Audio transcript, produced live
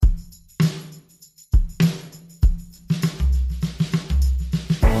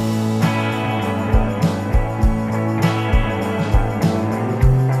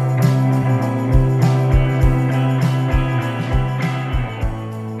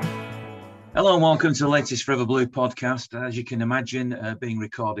Hello and welcome to the latest Forever Blue podcast. As you can imagine, being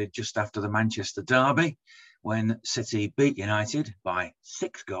recorded just after the Manchester derby when City beat United by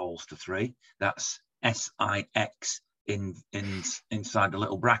 6-3. That's SIX inside the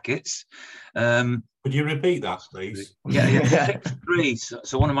little brackets. Could you repeat that, please? Yeah, 6-3.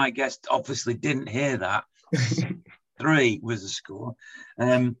 So one of my guests obviously didn't hear that. 3 was the score.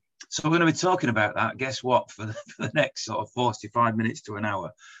 So we're going to be talking about that. Guess what? For the next sort of 45 minutes to an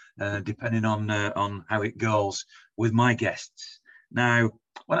hour. Depending on how it goes with my guests. Now,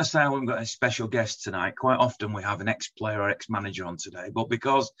 when I say I haven't got a special guest tonight, quite often we have an ex-player or ex-manager on today, but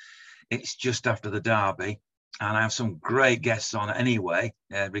because it's just after the derby, and I have some great guests on anyway,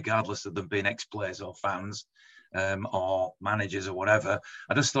 regardless of them being ex-players or fans, or managers or whatever,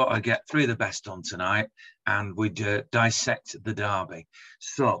 I just thought I'd get 3 of the best on tonight and we'd dissect the derby.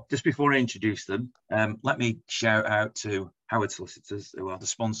 So just before I introduce them, let me shout out to Howard Solicitors, who are the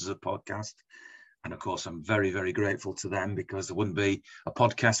sponsors of the podcast. And of course, I'm very, very grateful to them because there wouldn't be a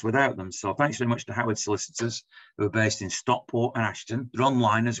podcast without them. So thanks very much to Howard Solicitors, who are based in Stockport and Ashton. They're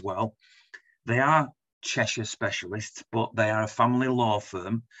online as well. They are Cheshire specialists, but they are a family law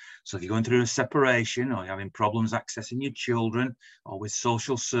firm. So if you're going through a separation or you're having problems accessing your children or with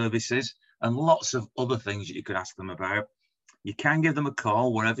social services and lots of other things that you could ask them about, you can give them a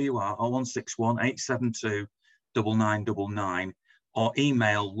call wherever you are, 0161 872 9999, or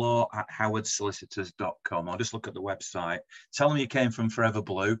email law@howardsolicitors.com, or just look at the website. Tell them you came from Forever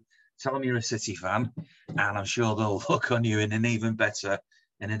Blue. Tell them you're a City fan, and I'm sure they'll look on you in an even better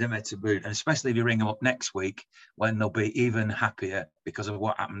mood, and especially if you ring them up next week when they'll be even happier because of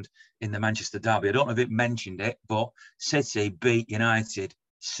what happened in the Manchester derby. I don't know if it mentioned it, but City beat United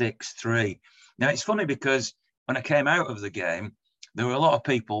 6-3. Now, it's funny because when I came out of the game, there were a lot of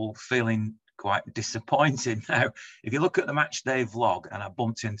people feeling quite disappointed. Now, if you look at the match day vlog, and I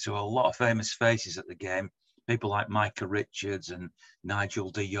bumped into a lot of famous faces at the game, people like Micah Richards and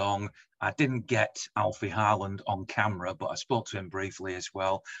Nigel de Jong. I didn't get Alfie Haaland on camera, but I spoke to him briefly as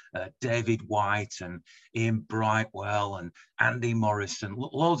well. David White and Ian Brightwell and Andy Morrison,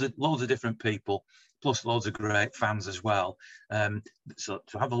 loads of different people, plus loads of great fans as well. So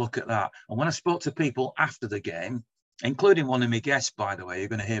to have a look at that. And when I spoke to people after the game, including one of my guests, by the way, you're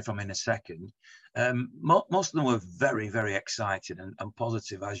going to hear from in a second, most of them were very, very excited and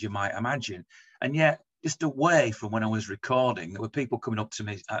positive, as you might imagine. And yet, just away from when I was recording, there were people coming up to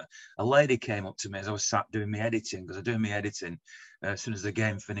me. A lady came up to me as I was sat doing my editing, because I do my editing. As soon as the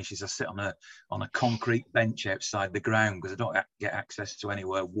game finishes, I sit on a concrete bench outside the ground because I don't get access to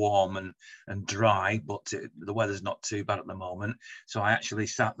anywhere warm and dry, but the weather's not too bad at the moment. So I actually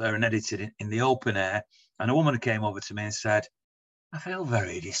sat there and edited in the open air. And a woman came over to me and said, I feel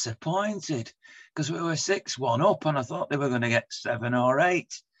very disappointed because we were 6-1 up and I thought they were going to get 7 or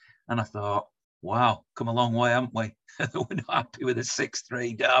 8. And I thought, wow, come a long way, haven't we? We're not happy with a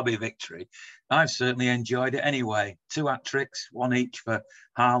 6-3 derby victory. I've certainly enjoyed it anyway. 2 hat-tricks, 1 each for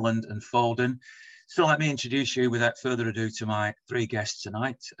Haaland and Foden. So let me introduce you without further ado to my 3 guests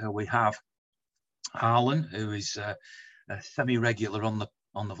tonight. We have Haaland, who is a semi-regular on the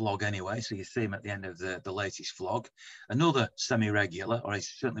vlog anyway, so you see him at the end of the latest vlog. Another semi-regular, or he's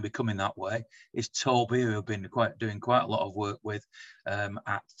certainly becoming that way, is Toby, who I've been doing quite a lot of work with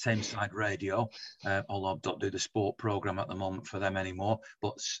at Tameside Radio, although I don't do the sport programme at the moment for them anymore,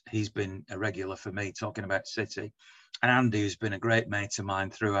 but he's been a regular for me talking about City. And Andy, who's been a great mate of mine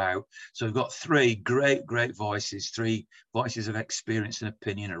throughout. So we've got 3 great voices, 3 voices of experience and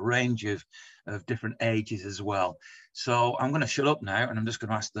opinion, a range of different ages as well. So I'm going to shut up now, and I'm just going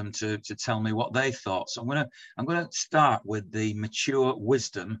to ask them to tell me what they thought. So I'm going to start with the mature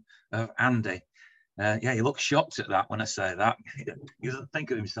wisdom of Andy. Yeah, he looks shocked at that when I say that. He doesn't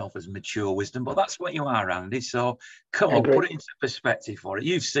think of himself as mature wisdom, but that's what you are, Andy. So come on, put it into perspective for it.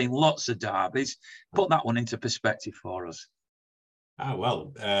 You've seen lots of derbies. Put that one into perspective for us.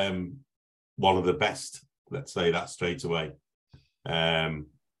 Well, one of the best, let's say that straight away. I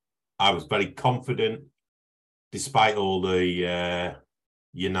was very confident, despite all the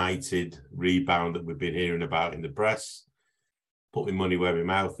United rebound that we've been hearing about in the press. Put my money where my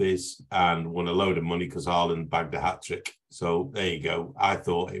mouth is and won a load of money because Haaland bagged a hat-trick. So there you go. I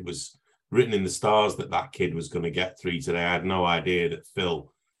thought it was written in the stars that kid was going to get 3 today. I had no idea that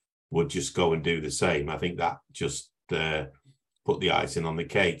Phil would just go and do the same. I think that just put the icing on the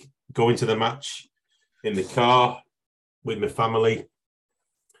cake. Going to the match in the car with my family,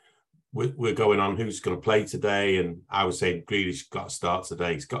 we're going on who's going to play today. And I was saying, Grealish got to start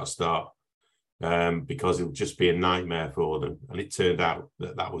today. He's got to start. Because it would just be a nightmare for them. And it turned out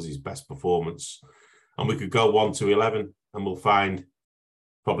that was his best performance. And we could go 1 to 11 and we'll find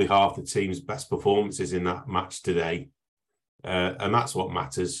probably half the team's best performances in that match today. And that's what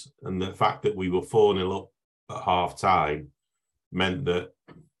matters. And the fact that we were 4-0 up at half-time meant that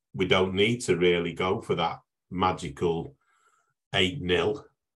we don't need to really go for that magical 8-0,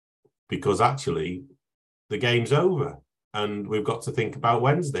 because actually the game's over. And we've got to think about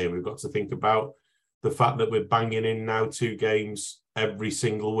Wednesday. We've got to think about the fact that we're banging in now 2 games every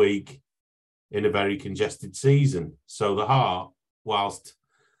single week in a very congested season. So the heart, whilst,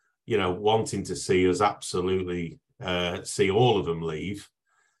 wanting to see us absolutely see all of them leave,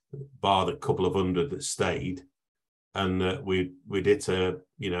 bar the couple of hundred that stayed, and we did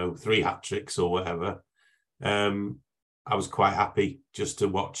 3 hat-tricks or whatever, I was quite happy just to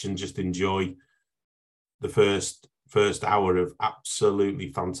watch and just enjoy the first hour of absolutely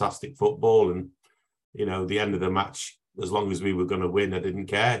fantastic football. And, the end of the match, as long as we were going to win, I didn't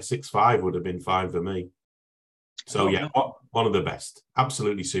care. 6-5 would have been fine for me. So, one of the best.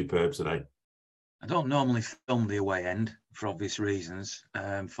 Absolutely superb today. I don't normally film the away end for obvious reasons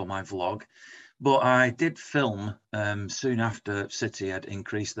for my vlog, but I did film soon after City had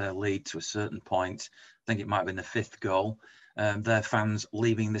increased their lead to a certain point. I think it might have been the 5th goal. Their fans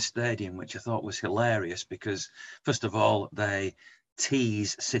leaving the stadium, which I thought was hilarious because, first of all, they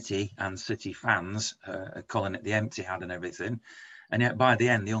tease City and City fans, calling it the empty had and everything. And yet by the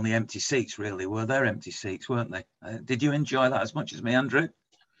end, the only empty seats really were their empty seats, weren't they? Did you enjoy that as much as me, Andrew?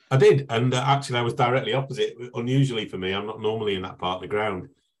 I did. And actually, I was directly opposite. Unusually for me, I'm not normally in that part of the ground.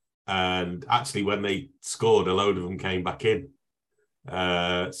 And actually, when they scored, a load of them came back in.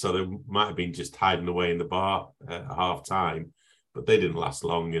 So they might have been just hiding away in the bar at half time, but they didn't last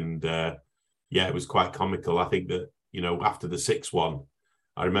long. And it was quite comical. I think that, after the 6-1,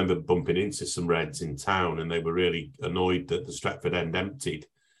 I remember bumping into some Reds in town, and they were really annoyed that the Stretford end emptied.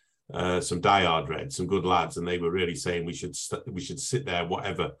 Some diehard Reds, some good lads, and they were really saying we should sit there,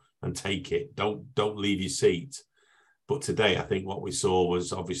 whatever, and take it. Don't leave your seat. But today, I think what we saw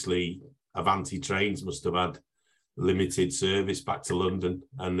was obviously Avanti trains must have had limited service back to London,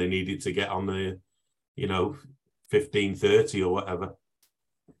 and they needed to get on the 15:30 or whatever.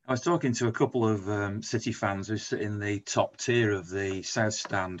 I was talking to a couple of City fans who sit in the top tier of the South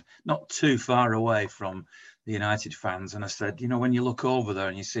Stand, not too far away from the United fans, and I said, when you look over there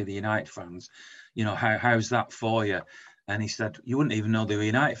and you see the United fans, how's that for you? And he said, you wouldn't even know they were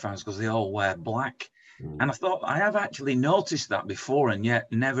United fans because they all wear black. And I thought, I have actually noticed that before and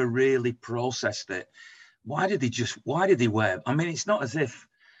yet never really processed it. Why did they wear? I mean, it's not as if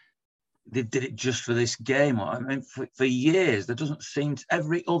they did it just for this game. I mean, for years, there doesn't seem to,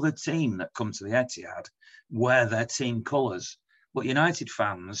 every other team that come to the Etihad wear their team colours. But United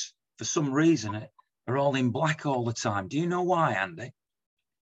fans, for some reason, are all in black all the time. Do you know why, Andy?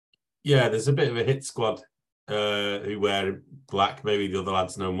 Yeah, there's a bit of a hit squad who wear black. Maybe the other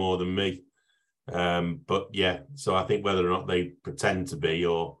lads know more than me. But yeah, so I think whether or not they pretend to be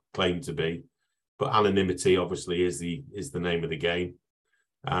or claim to be, but anonymity obviously is the name of the game.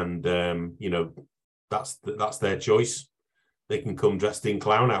 And that's their choice. They can come dressed in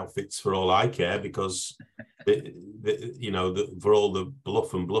clown outfits for all I care, because for all the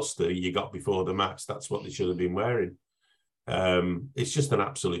bluff and bluster you got before the match, that's what they should have been wearing. It's just an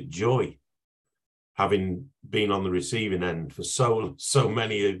absolute joy having been on the receiving end for so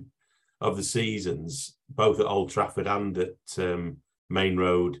many of the seasons, both at Old Trafford and at Main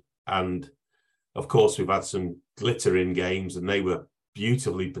Road. And of course, we've had some glittering games, and they were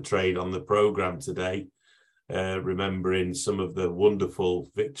beautifully portrayed on the programme today, remembering some of the wonderful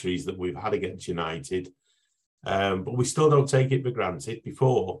victories that we've had against United. But we still don't take it for granted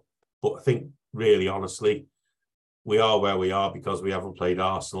before. But I think, really, honestly, we are where we are because we haven't played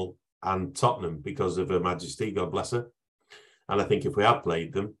Arsenal and Tottenham because of Her Majesty, God bless her. And I think if we had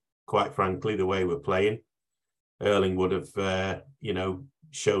played them, quite frankly, the way we're playing, Erling would have,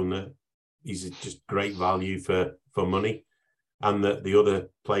 shown that he's just great value for money, and that the other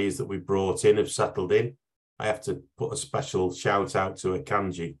players that we brought in have settled in. I have to put a special shout out to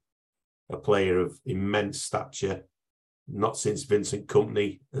Akanji, a player of immense stature. Not since Vincent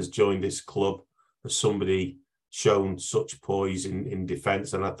Kompany has joined this club has somebody shown such poise in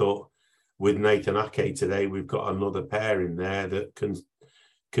defence. And I thought with Nathan Ake today, we've got another pair in there that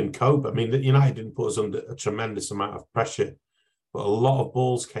can cope. I mean, United didn't put us under a tremendous amount of pressure, but a lot of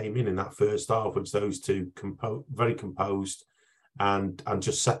balls came in that first half, which those two very composed and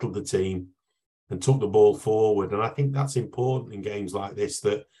just settled the team and took the ball forward. And I think that's important in games like this,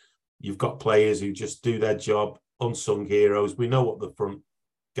 that you've got players who just do their job, unsung heroes. We know what the front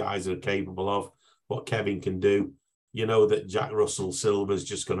guys are capable of, what Kevin can do. You know that Jack Russell Silva's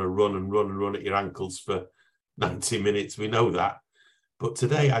just going to run and run and run at your ankles for 90 minutes. We know that. But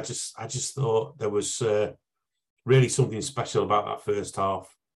today, I just thought there was really something special about that first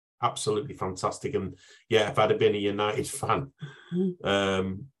half. Absolutely fantastic. And yeah, if I'd have been a United fan,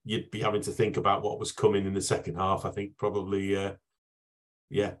 you'd be having to think about what was coming in the second half. I think probably,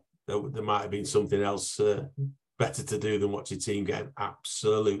 there might have been something else better to do than watch your team getting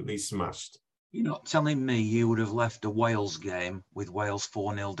absolutely smashed. You're not telling me you would have left a Wales game with Wales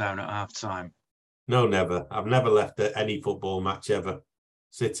 4-0 down at half time? No, never. I've never left any football match ever,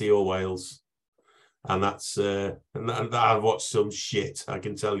 City or Wales. And that's and I've watched some shit, I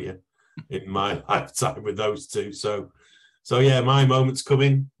can tell you, in my lifetime with those two. So yeah, my moment's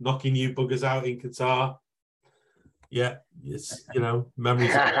coming, knocking you buggers out in Qatar. Yeah, it's,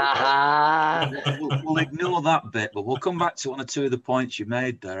 memories. We'll ignore that bit, but we'll come back to one or two of the points you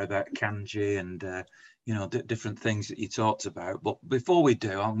made there about Kanji and different things that you talked about. But before we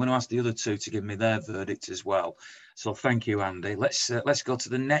do, I'm going to ask the other two to give me their verdict as well. So thank you, Andy. Let's go to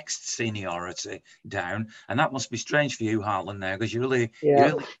the next seniority down, and that must be strange for you, Harlan, now, because you're really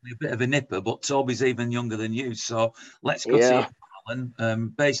a bit of a nipper. But Toby's even younger than you, so let's go to you, Harlan.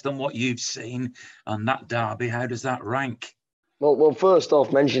 Based on what you've seen on that derby, how does that rank? Well, first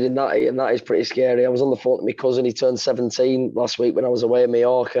off, mentioning that, and that is pretty scary. I was on the phone to my cousin. He turned 17 last week when I was away in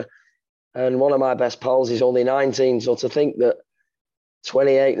Mallorca, and one of my best pals is only 19. So to think that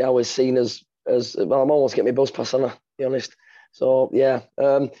 28 now is seen as well, I'm almost getting my bus pass on, to be honest. So yeah,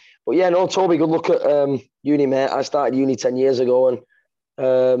 but yeah, no, Toby, good luck at uni, mate. I started uni 10 years ago, and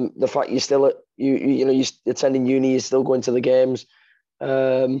the fact you're still at you're attending uni, you're still going to the games.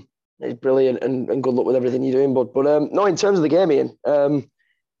 It's brilliant, and good luck with everything you're doing. But no, in terms of the game, Ian,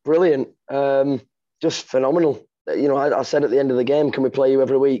 brilliant, just phenomenal. I said at the end of the game, can we play you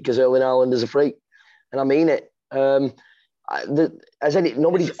every week? Because Erling Haaland is a freak, and I mean it.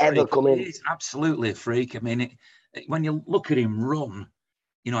 Nobody's ever come in. He's absolutely a freak. I mean, when you look at him run,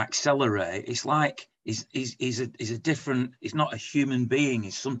 accelerate, it's like he's a different. He's not a human being.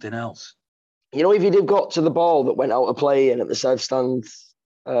 He's something else. If he'd have got to the ball that went out of play in at the South Stand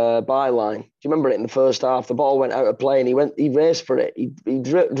byline, do you remember it in the first half? The ball went out of play, and he raced for it. He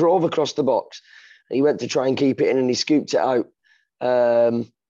drove across the box. He went to try and keep it in, and he scooped it out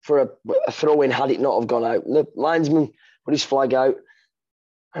for a throw-in had it not have gone out. The linesman put his flag out,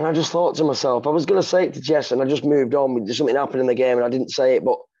 and I just thought to myself, I was going to say it to Jess, and I just moved on. Something happened in the game, and I didn't say it.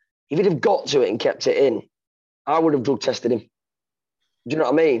 But if he'd have got to it and kept it in, I would have drug tested him. Do you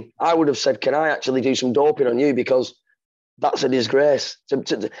know what I mean? I would have said, can I actually do some doping on you? Because that's a disgrace.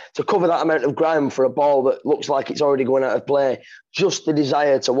 To cover that amount of ground for a ball that looks like it's already going out of play, just the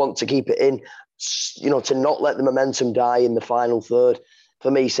desire to want to keep it in, to not let the momentum die in the final third, for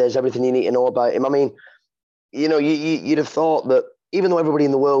me, says everything you need to know about him. I mean, you'd have thought that even though everybody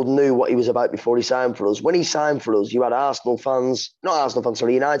in the world knew what he was about before he signed for us, when he signed for us, you had United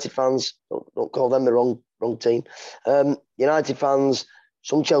fans, don't call them the wrong team, United fans,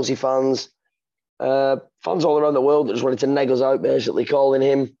 some Chelsea fans, fans all around the world that just wanted to neg us out, basically calling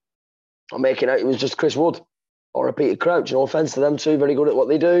him or making out it was just Chris Wood or a Peter Crouch. No offence to them too, very good at what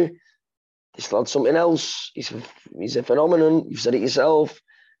they do. This lad's something else. He's a phenomenon. You've said it yourself.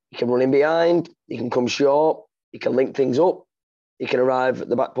 He can run in behind. He can come short. He can link things up. He can arrive at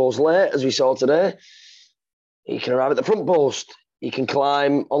the back post late, as we saw today. He can arrive at the front post. He can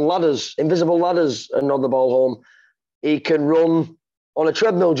climb on ladders, invisible ladders, and nod the ball home. He can run on a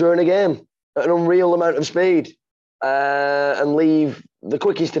treadmill during a game at an unreal amount of speed and leave the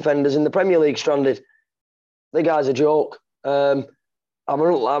quickest defenders in the Premier League stranded. The guy's a joke. I'm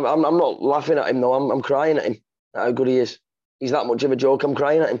not laughing at him, though. I'm crying at him, at how good he is. He's that much of a joke. I'm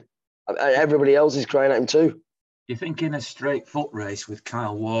crying at him. Everybody else is crying at him too. You think in a straight foot race with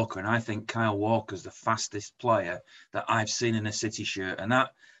Kyle Walker, and I think Kyle Walker's the fastest player that I've seen in a City shirt, and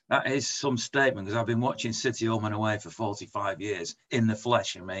that is some statement, because I've been watching City home and away for 45 years in the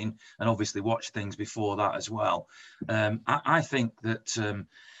flesh, and obviously watched things before that as well. I think that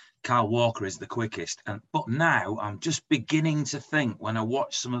Kyle Walker is the quickest, but now I'm just beginning to think, when I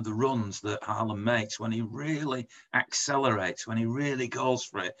watch some of the runs that Haaland makes, when he really accelerates, when he really goes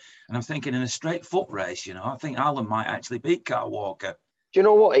for it, and I'm thinking in a straight foot race, I think Haaland might actually beat Kyle Walker. Do you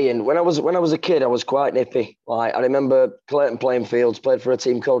know what, Ian? When I was a kid, I was quite nippy. Like, I remember Clayton playing fields, played for a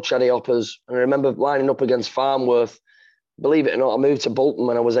team called Shaddy Hoppers, and I remember lining up against Farnworth. Believe it or not, I moved to Bolton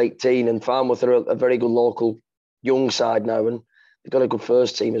when I was 18, and Farnworth are a very good local young side now, and they've got a good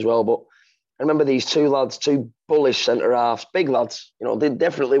first team as well. But I remember these two lads, two bullish centre halves, big lads. They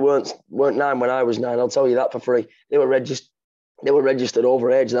definitely weren't 9 when I was 9. I'll tell you that for free. They were registered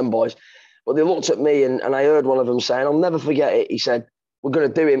over age, them boys. But they looked at me, and I heard one of them saying, I'll never forget it. He said, we're going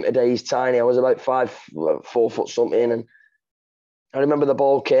to do him today. He's tiny. I was about 4 foot something. And I remember the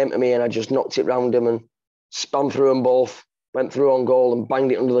ball came to me and I just knocked it round him and spun through them both, went through on goal and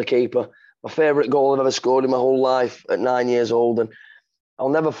banged it under the keeper. My favourite goal I've ever scored in my whole life at 9 years old. And I'll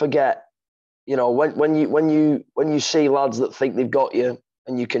never forget, you know, when you see lads that think they've got you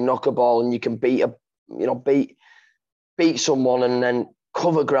and you can knock a ball and you can beat someone and then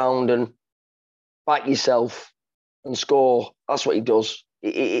cover ground and back yourself and score. That's what he does.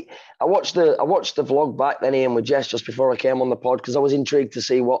 I watched the vlog back then, Ian, with Jess, just before I came on the pod, because I was intrigued to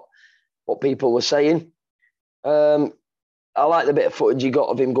see what people were saying. I like the bit of footage you got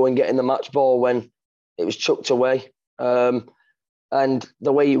of him going getting the match ball when it was chucked away, and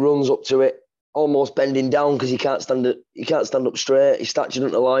the way he runs up to it, almost bending down because he can't stand up straight. His stature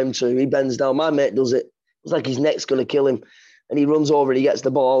doesn't allow him to. He bends down. My mate does it. It's like his neck's going to kill him. And he runs over and he gets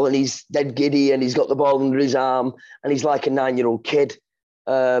the ball and he's dead giddy and he's got the ball under his arm and he's like a 9-year-old kid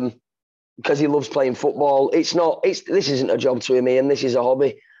because he loves playing football. This isn't a job to him, Ian. This is a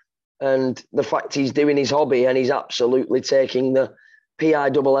hobby. And the fact he's doing his hobby and he's absolutely taking the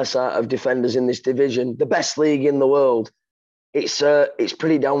PISS out of defenders in this division, the best league in the world, it's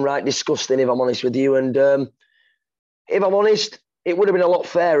pretty downright disgusting, if I'm honest with you. And if I'm honest, it would have been a lot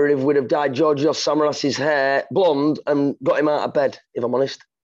fairer if we'd have dyed Georgios Samaras's hair blonde and got him out of bed, if I'm honest.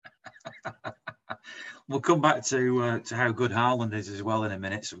 We'll come back to how good Haaland is as well in a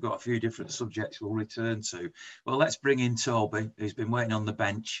minute. So we've got a few different subjects we'll return to. Well, let's bring in Toby, who's been waiting on the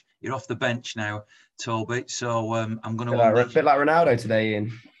bench. You're off the bench now, Toby. So I'm going to... A bit like Ronaldo today,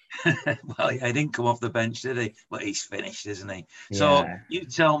 Ian. Well, he didn't come off the bench, did he? But he's finished, isn't he? Yeah. So you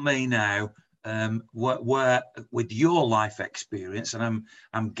tell me now, where with your life experience, and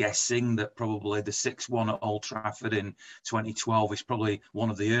I'm guessing that probably the 6-1 at Old Trafford in 2012 is probably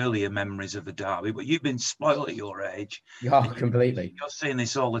one of the earlier memories of a derby, but you've been spoiled at your age. Yeah, completely. You're seeing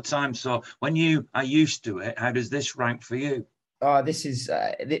this all the time. So when you are used to it, how does this rank for you? This is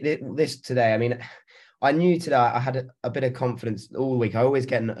this today. I mean, I knew today I had a bit of confidence all week. I always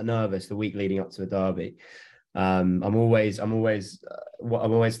get nervous the week leading up to a derby. I'm always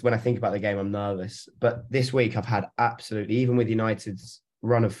when I think about the game, I'm nervous. But this week I've had absolutely, even with United's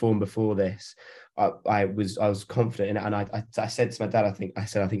run of form before this, I was confident in it, and I said to my dad, I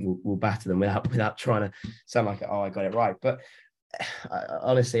think we'll batter them without trying to sound like I got it right. But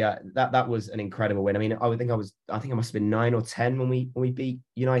honestly, that was an incredible win. I mean, I think I must have been 9 or 10 when we beat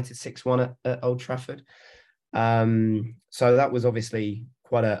United 6-1 at Old Trafford. So that was obviously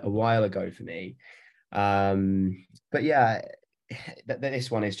quite a while ago for me. But yeah, this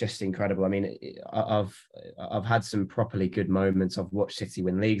one is just incredible. I mean, I've had some properly good moments. I've watched City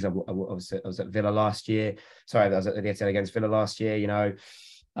win leagues. I was at Villa last year. Sorry, I was at the Etihad against Villa last year. You know,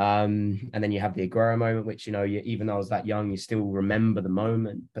 and then you have the Aguero moment, which, you know, even though I was that young, you still remember the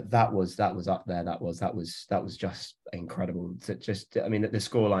moment. But that was up there. That was just incredible. I mean, the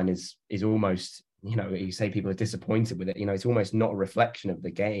scoreline is almost, you know, you say people are disappointed with it. You know, it's almost not a reflection of the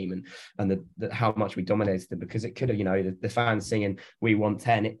game and the how much we dominated them, because it could have, you know, the fans singing "We want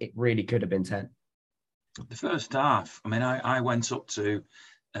 10." It really could have been 10. The first half. I mean, I went up to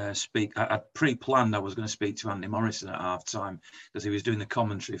speak. I pre-planned I was going to speak to Andy Morrison at half-time because he was doing the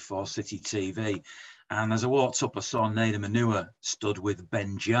commentary for City TV. And as I walked up, I saw Nader Manua stood with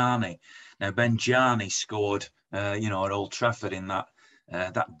Benjani. Now, Benjani scored, you know, at Old Trafford in that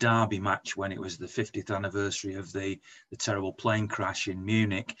derby match when it was the 50th anniversary of the terrible plane crash in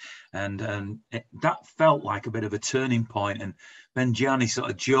Munich. And that felt like a bit of a turning point. And Benjani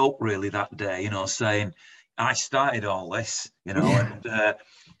sort of joked really that day, you know, saying, I started all this, you know,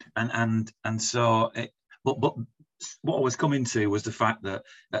 and so but what I was coming to was the fact that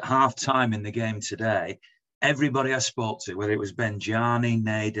at half time in the game today, everybody I spoke to, whether it was Benjani,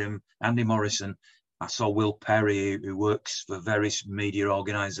 Nadim, Andy Morrison, I saw Will Perry, who works for various media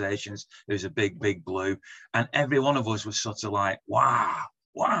organisations, who's a big blue, and every one of us was sort of like, wow.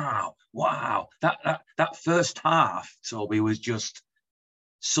 That first half, Toby, was just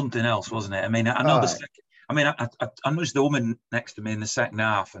something else, wasn't it? I mean, I know I noticed the woman next to me in the second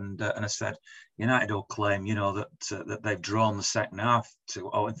half, and I said, United will claim, you know, that they've drawn the second half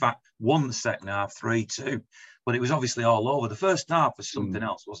in fact, won the second half 3-2, but it was obviously all over. The first half was something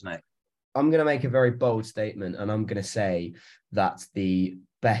else, wasn't it? I'm going to make a very bold statement, and I'm going to say that the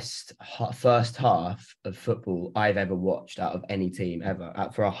best first half of football I've ever watched out of any team ever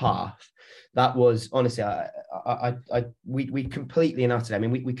for a half. That was honestly, we completely and utterly. I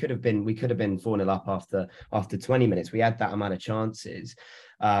mean, we could have been 4-0 up after 20 minutes. We had that amount of chances,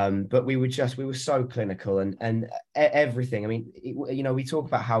 but we were so clinical and everything. I mean, you know, we talk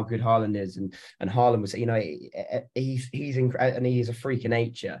about how good Haaland is, and Haaland was, you know, he's incredible and he is a freak of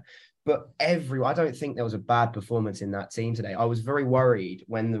nature. But I don't think there was a bad performance in that team today. I was very worried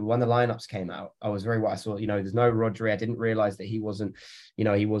when the lineups came out. I was very worried. I saw, there's no Rodri. I didn't realize that he wasn't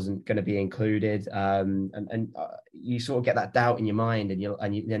going to be included. And you sort of get that doubt in your mind, and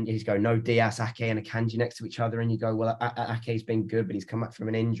then you go, no Diaz, Ake, and Akanji next to each other, and you go, well, Ake's been good, but he's come back from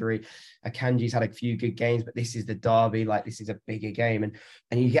an injury. Akanji's had a few good games, but this is the derby. Like, this is a bigger game, and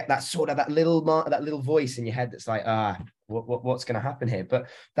you get that sort of that little voice in your head that's like, what's going to happen here? But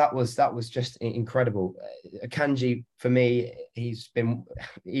that was just incredible. Akanji, for me, he's been,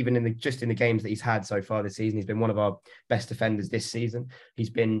 even in the games that he's had so far this season, he's been one of our best defenders this season. He's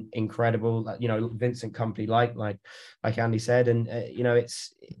been incredible. Vincent Kompany, like Andy said, and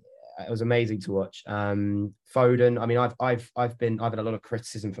it was amazing to watch. Foden, I mean, I've had a lot of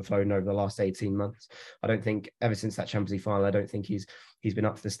criticism for Foden over the last 18 months. I don't think ever since that Champions League final, I don't think he's been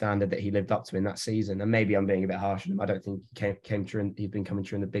up to the standard that he lived up to in that season. And maybe I'm being a bit harsh on him. I don't think he came true. He's been coming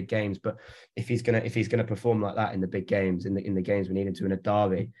true in the big games. But if he's gonna perform like that in the big games, in the games we need him to in a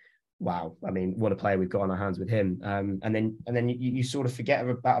derby, wow! I mean, what a player we've got on our hands with him. And then you sort of forget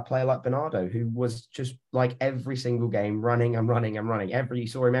about a player like Bernardo, who was just like every single game running. You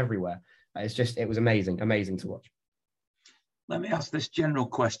saw him everywhere. It was amazing to watch. Let me ask this general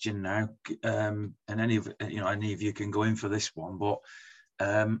question now, and any of you can go in for this one. But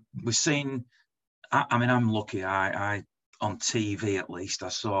we've seen. I mean, I'm lucky. I on TV at least, I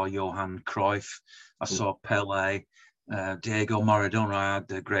saw Johan Cruyff, I saw Pele, Diego Maradona. I had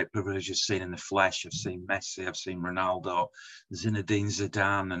the great privilege of seeing in the flesh. I've seen Messi, I've seen Ronaldo, Zinedine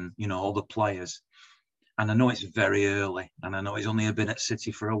Zidane, and all the players. And I know it's very early, and I know he's only been at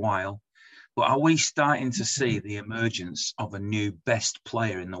City for a while. But are we starting to see the emergence of a new best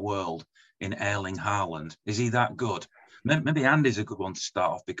player in the world in Erling Haaland? Is he that good? Maybe Andy's a good one to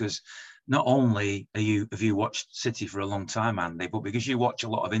start off, because not only have you watched City for a long time, Andy, but because you watch a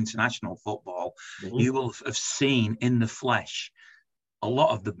lot of international football, you will have seen in the flesh a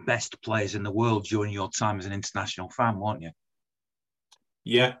lot of the best players in the world during your time as an international fan, won't you?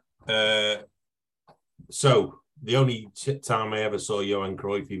 Yeah. So the only time I ever saw Johan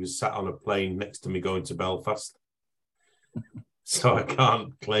Cruyff, he was sat on a plane next to me going to Belfast. So I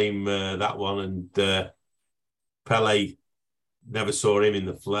can't claim that one. And Pele, never saw him in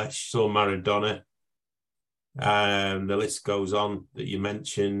the flesh. Saw Maradona. The list goes on that you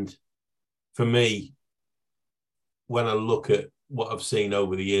mentioned. For me, when I look at what I've seen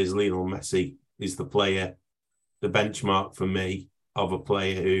over the years, Lionel Messi is the benchmark for me of a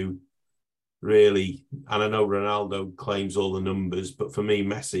player who really, and I know Ronaldo claims all the numbers, but for me,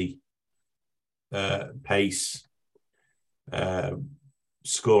 Messi, pace,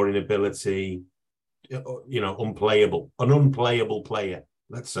 scoring ability, an unplayable player,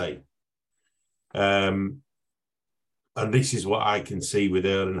 let's say. And this is what I can see with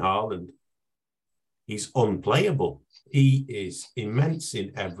Erling Haaland. He's unplayable. He is immense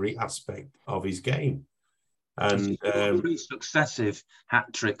in every aspect of his game. And 3 successive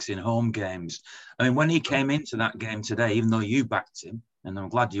hat tricks in home games. I mean, when he came into that game today, even though you backed him, and I'm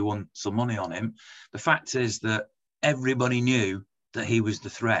glad you won some money on him, the fact is that everybody knew that he was the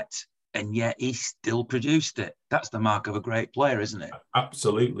threat, and yet he still produced it. That's the mark of a great player, isn't it?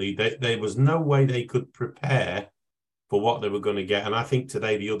 Absolutely. There was no way they could prepare for what they were going to get. And I think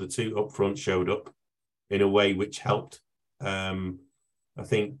today the other two up front showed up in a way which helped. I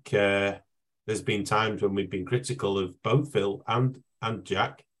think there's been times when we've been critical of both Phil and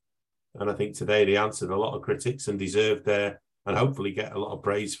Jack. And I think today they answered a lot of critics and deserved and hopefully get a lot of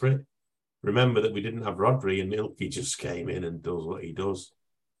praise for it. Remember that we didn't have Rodri, and Ilkay just came in and does what he does.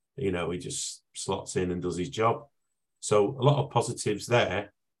 He just slots in and does his job. So a lot of positives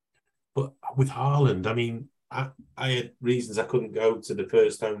there. But with Haaland, I mean, I had reasons I couldn't go to the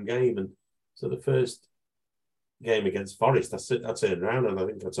first home game. And so the first game against Forest, I turned around and I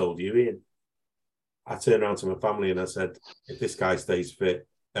think I told you, Ian, I turned around to my family and I said, if this guy stays fit,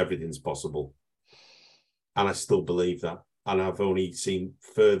 everything's possible. And I still believe that. And I've only seen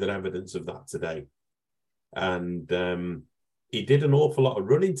further evidence of that today. And he did an awful lot of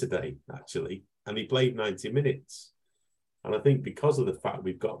running today, actually. And he played 90 minutes. And I think because of the fact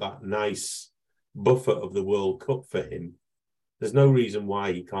we've got that nice buffer of the World Cup for him, there's no reason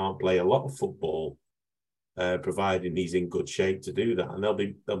why he can't play a lot of football, providing he's in good shape to do that. And they'll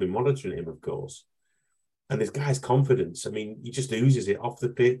be monitoring him, of course. And this guy's confidence, I mean, he just oozes it off the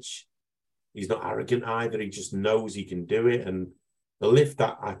pitch. He's not arrogant either. He just knows he can do it. And the lift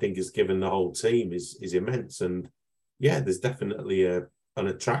that I think has given the whole team is immense. And yeah, there's definitely an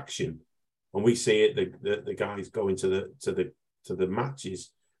attraction. And we see it, the guys going to the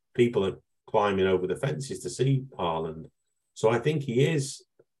matches, people are climbing over the fences to see Haaland. So I think he is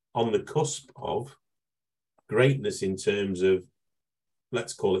on the cusp of greatness in terms of,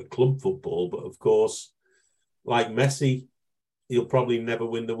 let's call it club football. But of course, like Messi, he'll probably never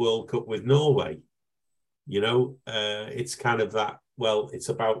win the World Cup with Norway. It's kind of that, well, it's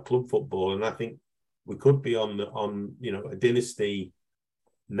about club football. And I think we could be on a dynasty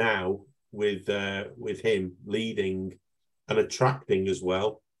now with him leading and attracting as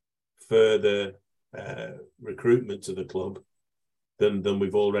well further recruitment to the club than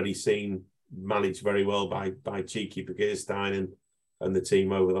we've already seen managed very well by Cheeky Begiristain and the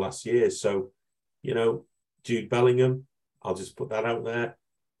team over the last year. So, Jude Bellingham, I'll just put that out there.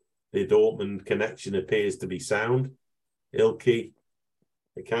 The Dortmund connection appears to be sound. Ilkay,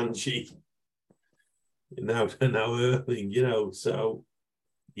 Akanji, now Erling, so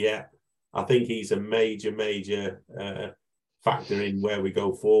yeah, I think he's a major factor in where we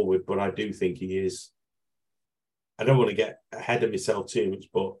go forward, but I do think he is. I don't want to get ahead of myself too much,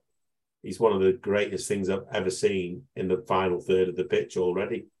 but he's one of the greatest things I've ever seen in the final third of the pitch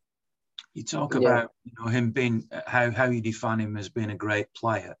already. You talk about him being how you define him as being a great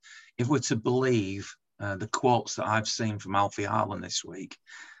player. If we're to believe the quotes that I've seen from Alfie Haaland this week,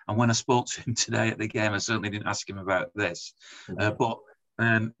 and when I spoke to him today at the game, I certainly didn't ask him about this, but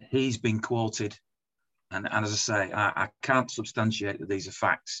he's been quoted, and as I say, I can't substantiate that these are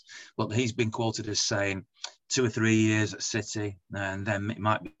facts, but he's been quoted as saying 2 or 3 years at City, and then it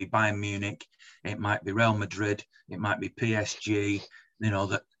might be Bayern Munich, it might be Real Madrid, it might be PSG,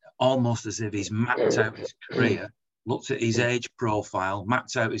 that almost as if he's mapped out his career, looked at his age profile,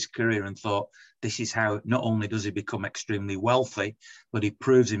 mapped out his career and thought, this is how not only does he become extremely wealthy, but he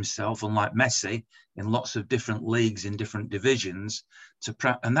proves himself, unlike Messi, in lots of different leagues in different divisions.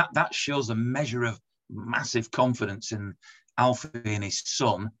 And that shows a measure of massive confidence in Alfie and his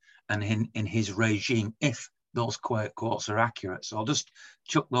son and in his regime, if those quotes are accurate. So I'll just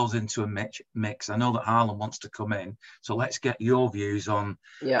chuck those into a mix. I know that Haaland wants to come in, so let's get your views on.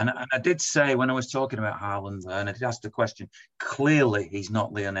 Yeah. And I did say when I was talking about Haaland, and I did ask the question, clearly he's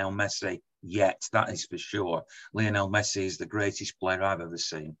not Lionel Messi yet, that is for sure. Lionel Messi is the greatest player I've ever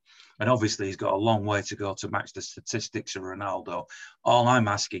seen. And obviously he's got a long way to go to match the statistics of Ronaldo. All I'm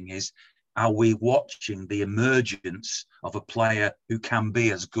asking is, are we watching the emergence of a player who can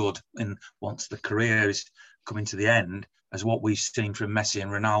be as good and once the career is coming to the end as what we've seen from Messi and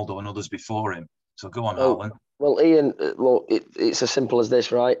Ronaldo and others before him? So go on, Haaland. Well, Ian, look, it's as simple as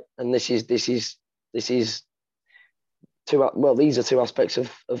this, right? And this is two. Well, these are two aspects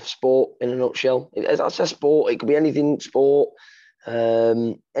of sport in a nutshell. It's a sport. It could be anything. Sport,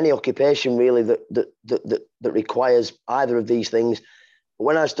 any occupation really that requires either of these things. But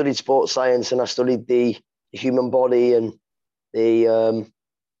when I studied sports science and I studied the human body and the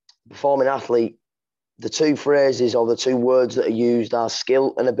performing athlete, the two phrases or the two words that are used are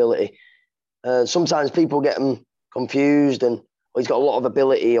skill and ability. Sometimes people get them confused and he's got a lot of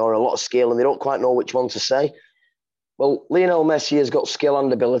ability or a lot of skill and they don't quite know which one to say. Well, Lionel Messi has got skill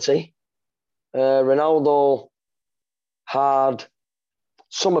and ability. Ronaldo had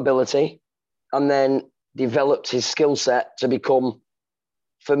some ability and then developed his skill set to become,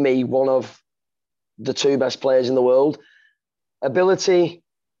 for me, one of the two best players in the world. Ability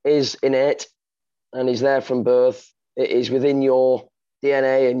is innate and is there from birth. It is within your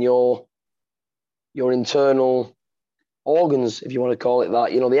DNA and your internal organs, if you want to call it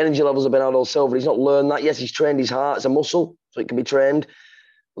that. The energy levels of Bernardo Silva, he's not learned that. Yes, he's trained his heart. It's a muscle, so it can be trained.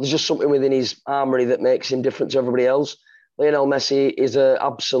 But there's just something within his armory that makes him different to everybody else. Lionel Messi is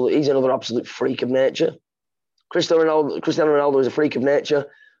he's another absolute freak of nature. Cristiano Ronaldo is a freak of nature,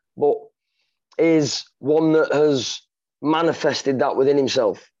 but is one that has manifested that within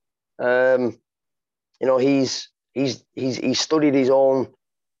himself. He's studied his own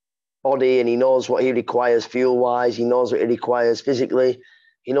body and he knows what he requires fuel-wise. He knows what he requires physically.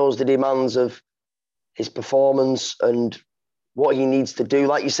 He knows the demands of his performance and what he needs to do.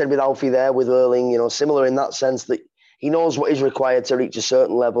 Like you said with Alfie there, with Erling, similar in that sense that he knows what is required to reach a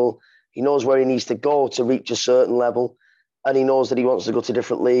certain level. He knows where he needs to go to reach a certain level. And he knows that he wants to go to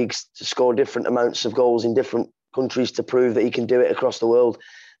different leagues to score different amounts of goals in different countries to prove that he can do it across the world.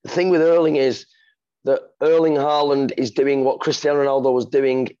 The thing with Erling is that Erling Haaland is doing what Cristiano Ronaldo was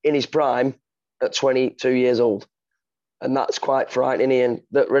doing in his prime at 22 years old. And that's quite frightening, Ian.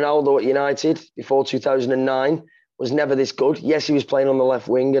 That Ronaldo at United before 2009 was never this good. Yes, he was playing on the left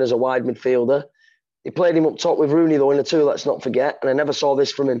wing and as a wide midfielder. They played him up top with Rooney, though, in the two, let's not forget. And I never saw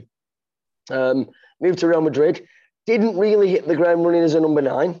this from him. Moved to Real Madrid. Didn't really hit the ground running as a number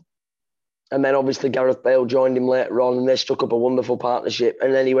 9. And then obviously Gareth Bale joined him later on and they struck up a wonderful partnership.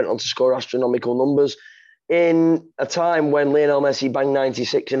 And then he went on to score astronomical numbers. in a time when Lionel Messi banged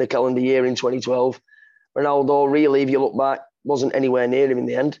 96 in a calendar year in 2012. Ronaldo, really, if you look back, wasn't anywhere near him in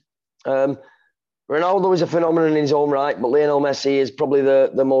the end. Ronaldo is a phenomenon in his own right, but Lionel Messi is probably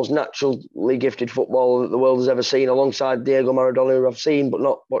the most naturally gifted footballer that the world has ever seen, alongside Diego Maradona, who I've seen but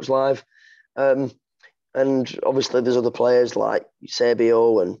not watched live. And obviously there's other players like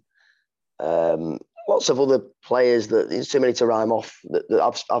Eusebio and lots of other players that there's too many to rhyme off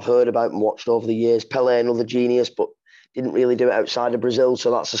that I've heard about and watched over the years. Pelé, another genius, but didn't really do it outside of Brazil,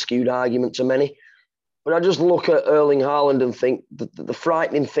 so that's a skewed argument to many. But I just look at Erling Haaland and think the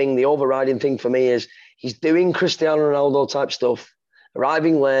frightening thing, the overriding thing for me is he's doing Cristiano Ronaldo type stuff,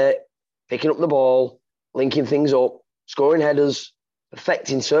 arriving late, picking up the ball, linking things up, scoring headers,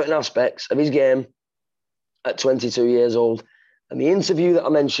 perfecting certain aspects of his game at 22 years old. And the interview that I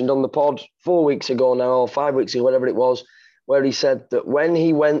mentioned on the pod 4 weeks ago now, or 5 weeks ago, whatever it was, where he said that when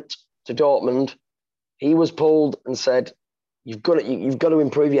he went to Dortmund, he was pulled and said, You've got to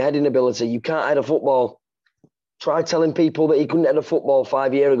improve your heading ability. You can't head a football. Try telling people that he couldn't head a football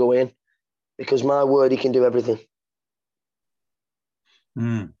 5 years ago, Ian, because my word, he can do everything.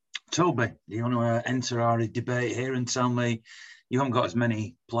 Toby, do you want to enter our debate here and tell me, you haven't got as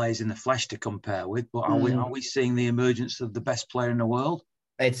many players in the flesh to compare with, but are we seeing the emergence of the best player in the world?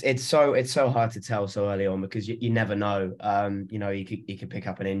 It's so hard to tell so early on, because you never know. He could pick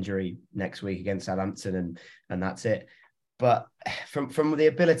up an injury next week against Southampton and that's it. But from the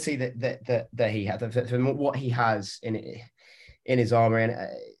ability that he had, from what he has in his armour, and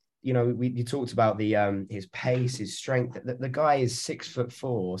you talked about the his pace, his strength. The guy is 6'4",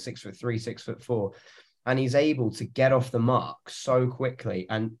 6'3", 6'4", and he's able to get off the mark so quickly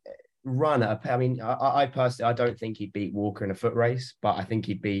and run at I mean, I personally, I don't think he'd beat Walker in a foot race, but I think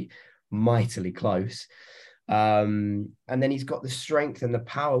he'd be mightily close. And then he's got the strength and the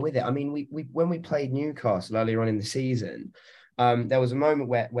power with it. I mean, we when we played Newcastle earlier on in the season, there was a moment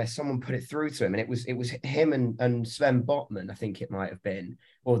where someone put it through to him, and it was him and Sven Botman, I think it might have been,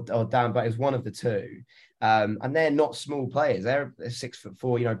 or Dan, but it was one of the two. And they're not small players; they're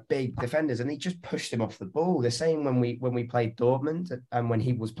 6'4", big defenders, and he just pushed him off the ball. The same when we played Dortmund, and when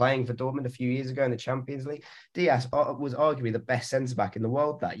he was playing for Dortmund a few years ago in the Champions League, Diaz was arguably the best centre back in the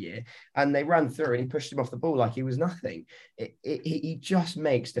world that year, and they ran through and he pushed him off the ball like he was nothing. He just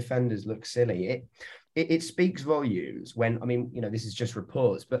makes defenders look silly. It speaks volumes when, I mean, this is just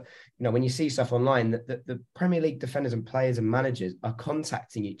reports, but, when you see stuff online that the Premier League defenders and players and managers are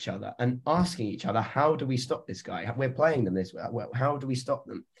contacting each other and asking each other, how do we stop this guy? We're playing them this way. Well, how do we stop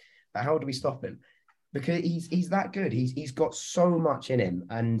them? How do we stop him? Because he's that good. He's got so much in him.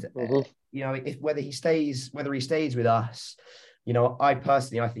 And, whether he stays with us,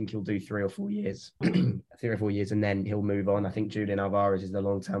 I think he'll do 3 or 4 years, 3 or 4 years, and then he'll move on. I think Julian Alvarez is the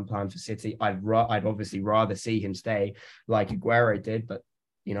long-term plan for City. I'd obviously rather see him stay like Aguero did, but,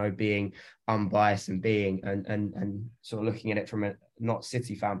 being unbiased and being and sort of looking at it from a not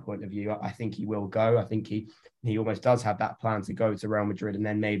City fan point of view, I think he will go. I think he almost does have that plan to go to Real Madrid and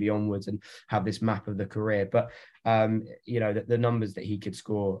then maybe onwards and have this map of the career. But the numbers that he could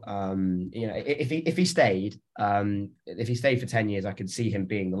score, if he stayed for 10 years, I could see him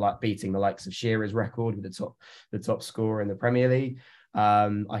beating the likes of Shearer's record with the top scorer in the Premier League.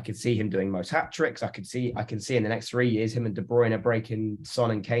 I could see him doing most hat tricks. I can see in the next 3 years him and De Bruyne breaking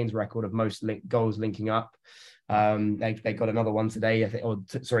Son and Kane's record of most goals linking up. They got another one today, I think,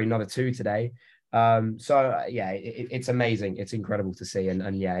 another 2 today. It's amazing. It's incredible to see. And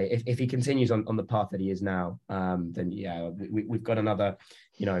if he continues on the path that he is now, then we've got another,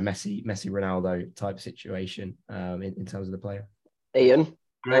 Messi Ronaldo type situation in terms of the player. Ian,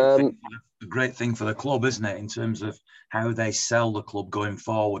 a great thing for the club, isn't it, in terms of how they sell the club going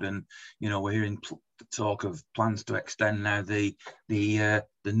forward? And we're hearing talk of plans to extend now the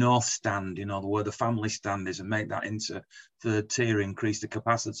north stand, where the family stand is, and make that into third tier, increase the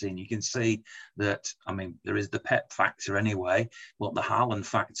capacity. And you can see that, I mean, there is the Pep factor anyway, but the Haaland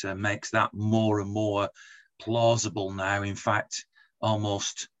factor makes that more and more plausible now. In fact,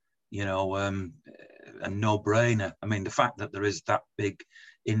 almost a no-brainer. I mean, the fact that there is that big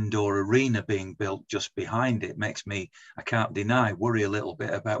indoor arena being built just behind it makes me, I can't deny, worry a little bit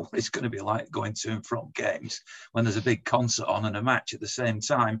about what it's going to be like going to and from games when there's a big concert on and a match at the same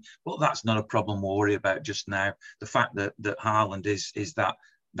time. But that's not a problem we'll worry about just now. The fact that Haaland is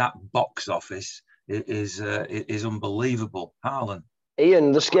that box office is unbelievable. Haaland.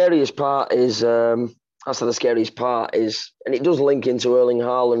 Ian, the scariest part is, and it does link into Erling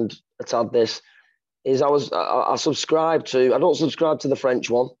Haaland a tad, this, is I subscribe to, I don't subscribe to the French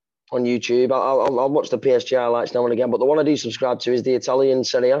one on YouTube. I'll watch the PSG highlights now and again, but the one I do subscribe to is the Italian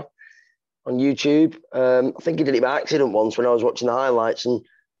Serie A. on YouTube. I think he did it by accident once when I was watching the highlights, and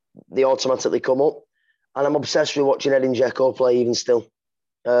they automatically come up. And I'm obsessed with watching Edin Dzeko play even still.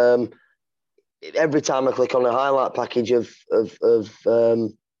 Every time I click on a highlight package of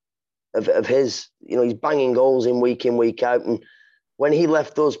his, he's banging goals in, week out. And when he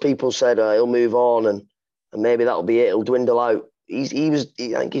left us, people said he'll move on and maybe that'll be it. He'll dwindle out. I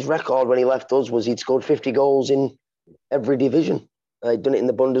think his record when he left us was he'd scored 50 goals in every division. He'd done it in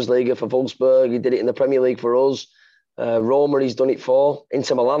the Bundesliga for Wolfsburg. He did it in the Premier League for us. Roma, he's done it for.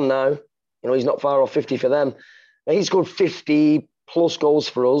 Inter Milan now. He's not far off 50 for them. Now, he scored 50 plus goals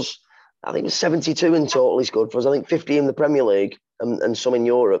for us. I think it was 72 in total he scored for us. I think 50 in the Premier League and some in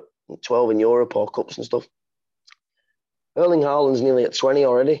Europe, 12 in Europe or cups and stuff. Erling Haaland's nearly at 20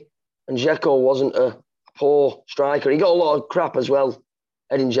 already. And Dzeko wasn't a poor striker. He got a lot of crap as well,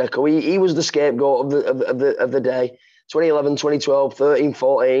 Edin Dzeko. He was the scapegoat of the day. 2011, 2012, 13,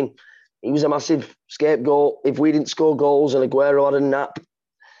 14. He was a massive scapegoat. If we didn't score goals and Aguero had a nap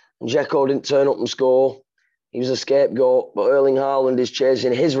and Dzeko didn't turn up and score, he was a scapegoat. But Erling Haaland is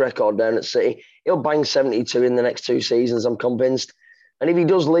chasing his record down at City. He'll bang 72 in the next 2 seasons, I'm convinced. And if he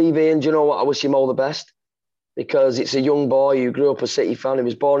does leave Ian, do you know what? I wish him all the best, because it's a young boy who grew up a City fan. He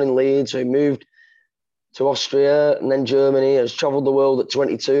was born in Leeds, who moved to Austria and then Germany, has travelled the world at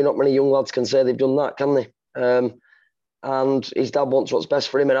 22. Not many young lads can say they've done that, can they? And his dad wants what's best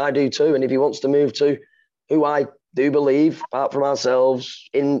for him, and I do too. And if he wants to move to who I do believe, apart from ourselves,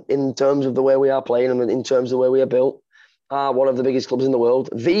 in terms of the way we are playing and in terms of the way we are built, are one of the biggest clubs in the world,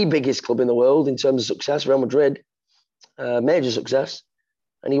 the biggest club in the world in terms of success, Real Madrid, major success.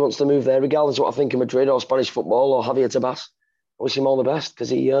 And he wants to move there, regardless of what I think of Madrid or Spanish football or Javier Tebas. I wish him all the best, because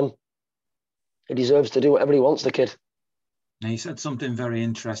he deserves to do whatever he wants, the kid. Now, you said something very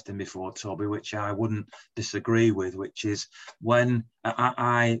interesting before, Toby, which I wouldn't disagree with, which is when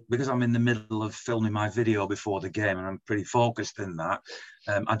because I'm in the middle of filming my video before the game and I'm pretty focused in that,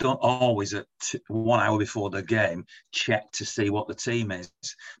 I don't always at 1 hour before the game check to see what the team is.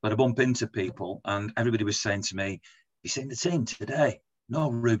 But I bump into people and everybody was saying to me, you seen the team today?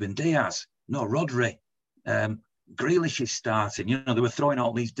 No Ruben Diaz, no Rodri. Grealish is starting. They were throwing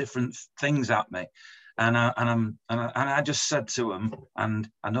all these different things at me. And I just said to him, and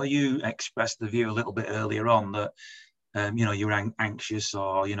I know you expressed the view a little bit earlier on that, you were anxious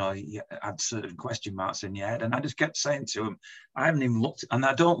or, you had certain question marks in your head. And I just kept saying to him, I haven't even looked, and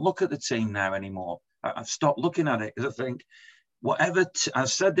I don't look at the team now anymore. I've stopped looking at it because I think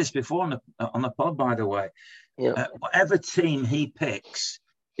I've said this before on the pod, by the way, whatever team he picks,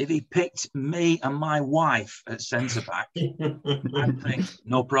 if he picked me and my wife at centre-back, I think,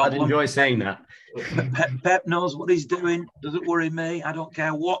 no problem. I'd enjoy saying that. Pep knows what he's doing. Doesn't worry me. I don't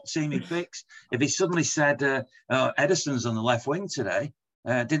care what team he picks. If he suddenly said, Ederson's on the left wing today,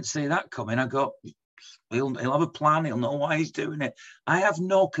 didn't see that coming, I go, he'll have a plan. He'll know why he's doing it. I have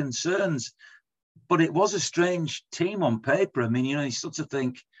no concerns. But it was a strange team on paper. I mean, you sort of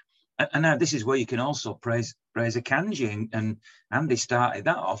think, and now this is where you can also praise Akanji, and Andy started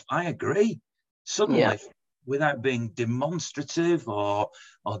that off. I agree. Suddenly, without being demonstrative or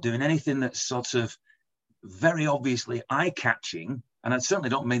doing anything that's sort of very obviously eye-catching, and I certainly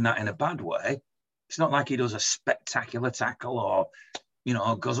don't mean that in a bad way. It's not like he does a spectacular tackle or,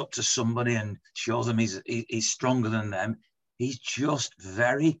 goes up to somebody and shows them he's stronger than them. He's just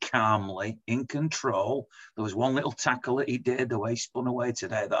very calmly in control. There was one little tackle that he did, the way he spun away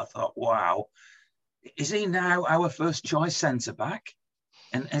today, that I thought, wow. Is he now our first choice centre-back?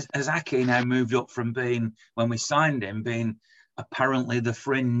 And has Ake now moved up from being, when we signed him, being apparently the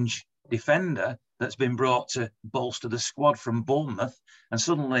fringe defender that's been brought to bolster the squad from Bournemouth, and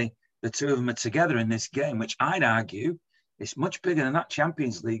suddenly the two of them are together in this game, which I'd argue is much bigger than that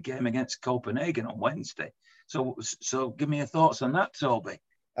Champions League game against Copenhagen on Wednesday. So give me your thoughts on that, Toby.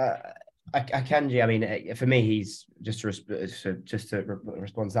 Akanji, I mean, for me, he's just to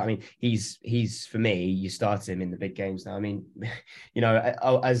respond to that. I mean, he's for me. You start him in the big games now. I mean, as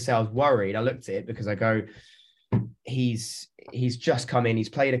I say, I was worried. I looked at it because I go, he's just come in. He's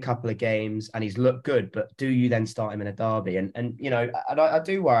played a couple of games and he's looked good. But do you then start him in a derby? And I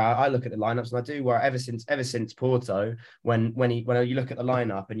do worry. I look at the lineups and I do worry. Ever since Porto, when you look at the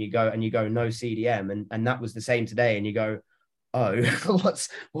lineup and you go no CDM, and that was the same today, and you go, oh,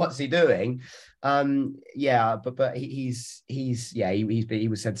 what's he doing? But he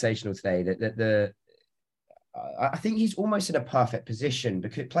was sensational today. I think he's almost in a perfect position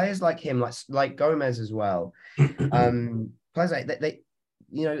because players like him, like Gomez as well, players like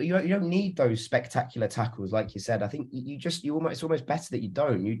you don't need those spectacular tackles, like you said. I think it's almost better that you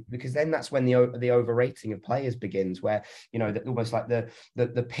don't, because then that's when the overrating of players begins, where almost like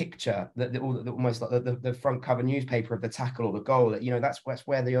the picture, almost like the front cover newspaper of the tackle or the goal. That's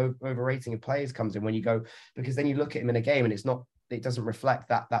where the overrating of players comes in, when you go, because then you look at him in a game and it doesn't reflect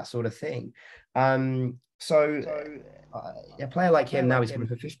that sort of thing. So a player like him now is coming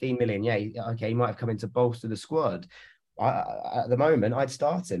for 15 million. Yeah, okay, he might have come in to bolster the squad. At the moment, I'd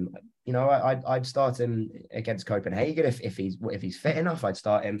start him. I'd start him against Copenhagen if he's fit enough. I'd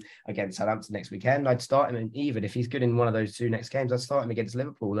start him against Southampton next weekend. I'd start him, and even if he's good in one of those two next games, I'd start him against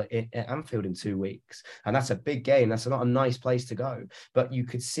Liverpool at Anfield in 2 weeks. And that's a big game. That's not a nice place to go. But you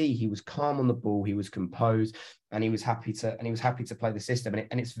could see he was calm on the ball. He was composed, and he was happy to play the system.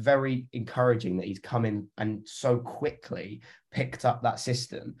 And it's very encouraging that he's come in and so quickly picked up that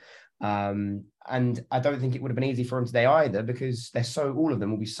system. And I don't think it would have been easy for him today either, because all of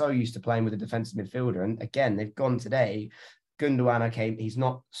them will be so used to playing with a defensive midfielder. And again, they've gone today. Gundogan, okay, he's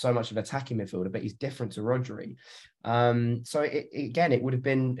not so much of an attacking midfielder, but he's different to Rodri. So it would have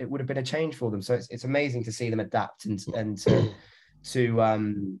been a change for them. So it's amazing to see them adapt and to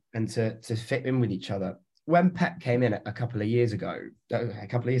fit in with each other. When Pep came in a couple of years ago,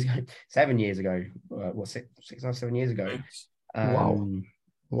 7 years ago, 6 or 7 years ago.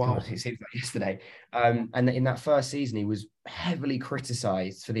 Wow, it seems like yesterday. And in that first season, he was heavily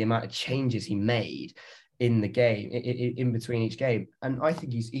criticised for the amount of changes he made in the game, in between each game. And I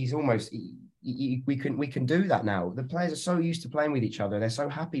think he's almost. We can do that now. The players are so used to playing with each other. They're so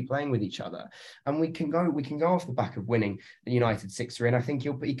happy playing with each other, and we can go off the back of winning the United 6-3. And I think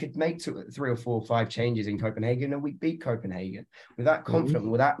he could make 3 or 4 or 5 changes in Copenhagen, and we beat Copenhagen with that confidence,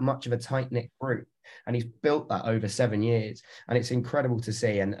 with that much of a tight knit group. And he's built that over 7 years, and it's incredible to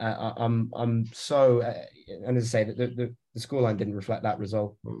see. And I'm so, and as I say, the scoreline didn't reflect that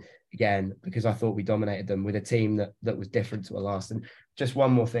result again, because I thought we dominated them with a team that was different to our last. And just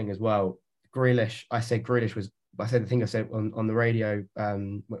one more thing as well, Grealish. I said the thing I said on the radio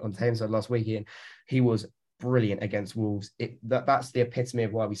on Tameside last weekend. He was brilliant against Wolves. That's the epitome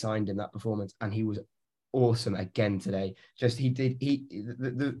of why we signed him, that performance, and he was awesome again today. That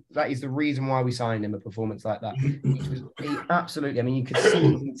is the reason why we signed him, a performance like that. He absolutely, I mean, you could see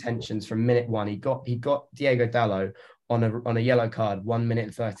his intentions from minute one. He got Diego Dallo on a yellow card 1 minute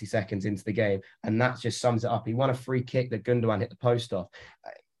and 30 seconds into the game, and that just sums it up. He won a free kick that Gundogan hit the post off.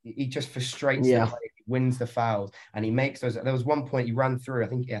 He just frustrates the play, he wins the fouls, and he makes those. There was one point he ran through, I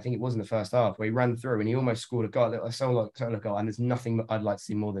think it was in the first half, where he ran through and he almost scored a goal, a solo goal. And there's nothing I'd like to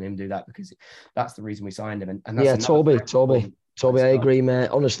see more than him do that, because that's the reason we signed him. And that's Toby, I agree, mate.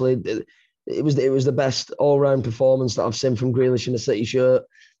 Honestly, it was the best all-round performance that I've seen from Grealish in a City shirt.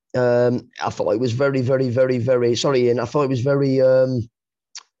 I thought it was very, very, very, very. Sorry, Ian. I thought it was very.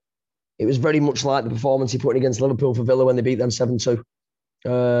 It was very much like the performance he put in against Liverpool for Villa when they beat them 7-2.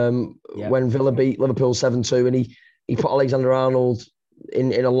 When Villa beat Liverpool 7-2, and he put Alexander-Arnold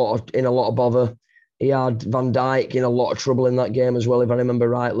in a lot of bother. He had Van Dijk in a lot of trouble in that game as well, if I remember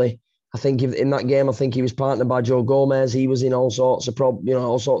rightly. I think in that game, he was partnered by Joe Gomez. He was in all sorts of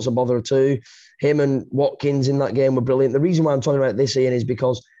bother too. Him and Watkins in that game were brilliant. The reason why I'm talking about this, Ian, is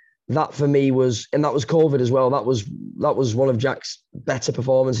because that for me was, and that was COVID as well. That was one of Jack's better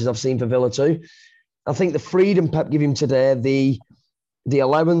performances I've seen for Villa too. I think the freedom Pep gave him today, the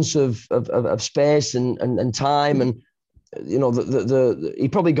allowance of space and time, and he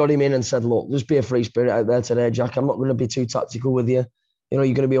probably got him in and said, look, just be a free spirit out there today, Jack. I'm not going to be too tactical with you. You're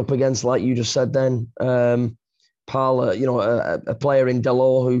going to be up against, like you just said then, Pal, a player in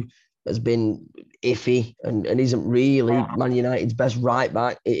Delors who has been iffy and isn't really Man United's best right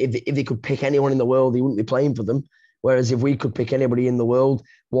back. If he could pick anyone in the world, he wouldn't be playing for them. Whereas if we could pick anybody in the world,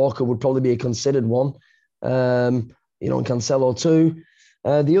 Walker would probably be a considered one. And Cancelo too.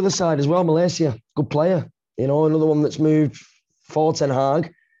 The other side as well, Malaysia, good player. Another one that's moved for Ten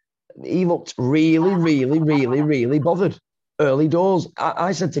Hag. He looked really, really, really, really bothered early doors.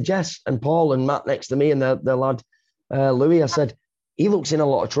 I said to Jess and Paul and Matt next to me and their lad, Louis, I said, he looks in a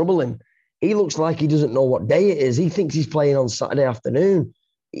lot of trouble. He looks like he doesn't know what day it is. He thinks he's playing on Saturday afternoon.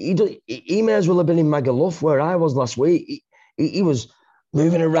 He may as well have been in Magaluf where I was last week. He was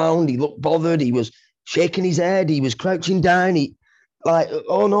moving around. He looked bothered. He was shaking his head. He was crouching down.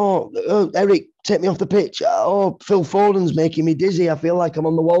 Oh no, Eric, take me off the pitch. Oh, Phil Foden's making me dizzy. I feel like I'm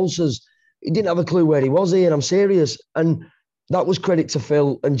on the waltzers. He didn't have a clue where he was here, and I'm serious. And that was credit to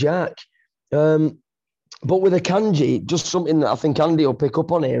Phil and Jack. But with Akanji, just something that I think Andy will pick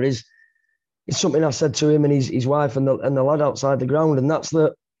up on here is something I said to him and his wife and the lad outside the ground, and that's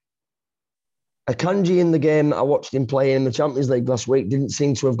that Akanji in the game that I watched him play in the Champions League last week didn't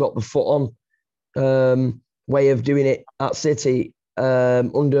seem to have got the foot on way of doing it at City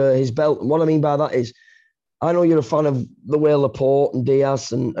under his belt. And what I mean by that is, I know you're a fan of the way Laporte and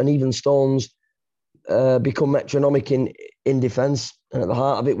Diaz and even Stones become metronomic in defence. And at the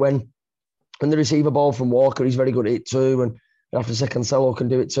heart of it, when they receive a ball from Walker, he's very good at it too. And after Cancelo can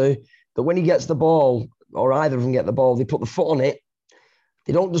do it too. But when he gets the ball, or either of them get the ball, they put the foot on it.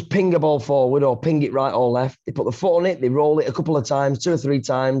 They don't just ping a ball forward or ping it right or left. They put the foot on it, they roll it a couple of times, 2 or 3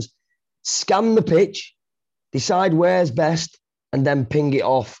 times, scan the pitch, decide where's best, and then ping it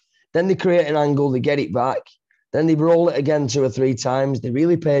off. Then they create an angle, they get it back. Then they roll it again 2 or 3 times. They're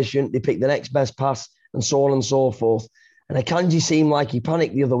really patient. They pick the next best pass and so on and so forth. And Akanji seemed like he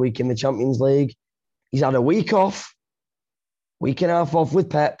panicked the other week in the Champions League. He's had a week off, week and a half off with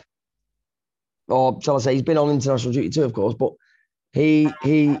Pep. Or shall I say, he's been on international duty too, of course, but he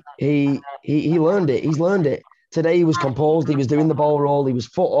learned it. He's learned it. Today he was composed. He was doing the ball roll. He was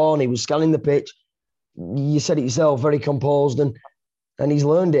foot on. He was scanning the pitch. You said it yourself, very composed, and he's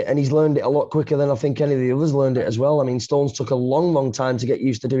learned it. And he's learned it a lot quicker than I think any of the others learned it as well. I mean, Stones took a long, long time to get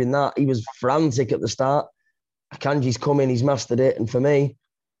used to doing that. He was frantic at the start. Akanji's come in. He's mastered it. And for me,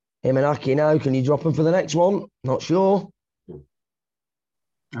 him and Aki now, can you drop him for the next one? Not sure.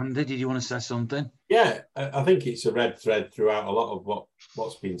 Andy, did you want to say something? Yeah, I think it's a red thread throughout a lot of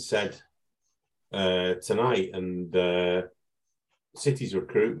what's been said tonight. And City's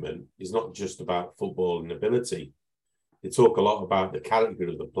recruitment is not just about football and ability. They talk a lot about the character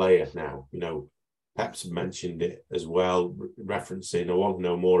of the player now. You know, Pep's mentioned it as well, referencing, I want to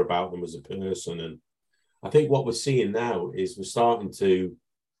know more about them as a person. And I think what we're seeing now is we're starting to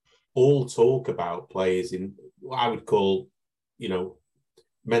all talk about players in what I would call, you know,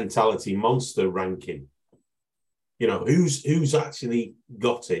 mentality monster ranking. You know, who's actually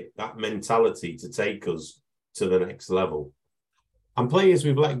got it, that mentality to take us to the next level. And players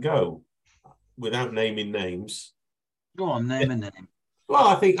we've let go without naming names. Go on, name a name. Well,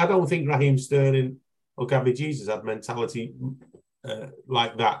 I don't think Raheem Sterling or Gabby Jesus had mentality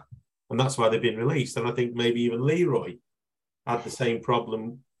like that. And that's why they've been released. And I think maybe even Leroy had the same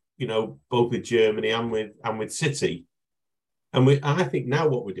problem, you know, both with Germany and with City. And I think now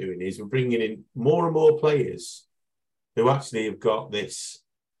what we're doing is we're bringing in more and more players who actually have got this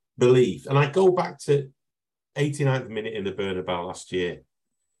belief. And I go back to 89th minute in the Bernabeu last year.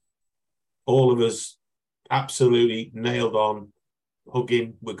 All of us absolutely nailed on,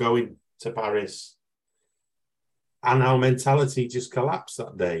 hugging, we're going to Paris. And our mentality just collapsed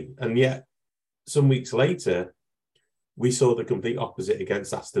that day. And yet, some weeks later, we saw the complete opposite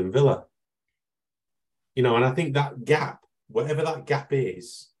against Aston Villa. You know, and I think that gap, whatever that gap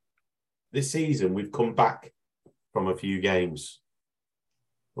is, this season we've come back from a few games.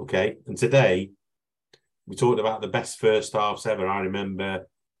 Okay. And today we talked about the best first halves ever. I remember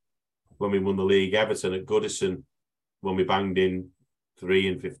when we won the league, Everton at Goodison, when we banged in 3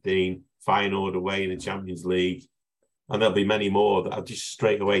 and 15, Feyenoord away in the Champions League. And there'll be many more that I've just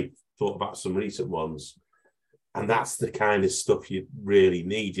straight away thought about some recent ones. And that's the kind of stuff you really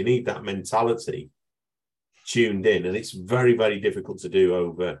need. You need that mentality tuned in, and it's very, very difficult to do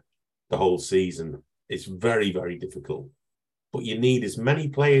over the whole season. It's very, very difficult. But you need as many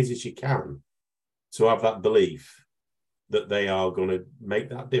players as you can to have that belief that they are going to make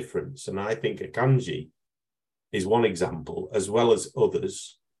that difference. And I think Akanji is one example, as well as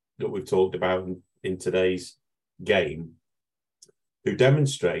others that we've talked about in today's game, who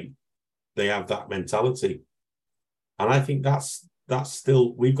demonstrate they have that mentality. And I think that's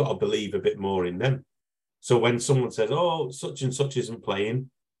still, we've got to believe a bit more in them. So when someone says, oh, such and such isn't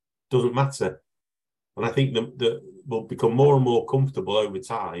playing, doesn't matter. And I think that we'll become more and more comfortable over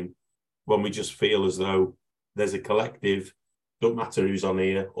time when we just feel as though there's a collective, don't matter who's on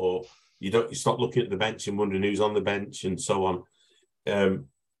here, or you stop looking at the bench and wondering who's on the bench and so on.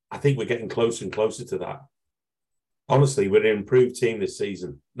 I think we're getting closer and closer to that. Honestly, we're an improved team this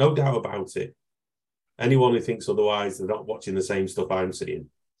season. No doubt about it. Anyone who thinks otherwise, they're not watching the same stuff I'm seeing.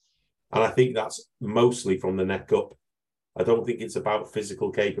 And I think that's mostly from the neck up. I don't think it's about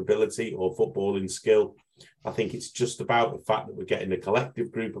physical capability or footballing skill. I think it's just about the fact that we're getting a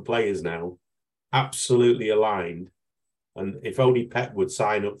collective group of players now, absolutely aligned. And if only Pep would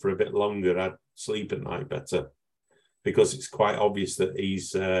sign up for a bit longer, I'd sleep at night better, because it's quite obvious that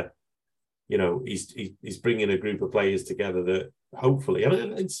he's bringing a group of players together that hopefully,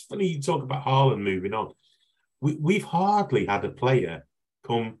 and it's funny you talk about Haaland moving on. We've hardly had a player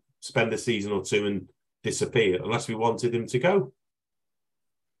come spend a season or two and disappear unless we wanted him to go.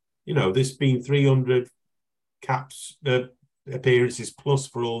 You know, there's been 300 caps, appearances plus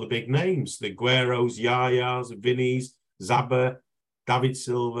for all the big names, the Gueros, Yayas, Vinnies, Zabba, David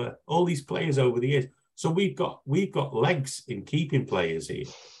Silva, all these players over the years. So we've got legs in keeping players here.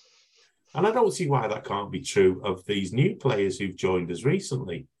 And I don't see why that can't be true of these new players who've joined us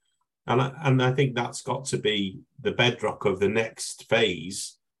recently. And I think that's got to be the bedrock of the next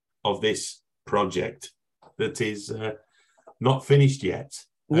phase of this project that is not finished yet.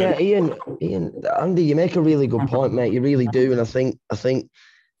 Yeah, Ian, Andy, you make a really good point, mate. You really do. And I think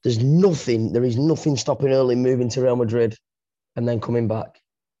there is nothing stopping Erling moving to Real Madrid and then coming back.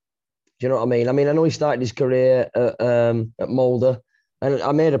 Do you know what I mean? I know he started his career at Molde. And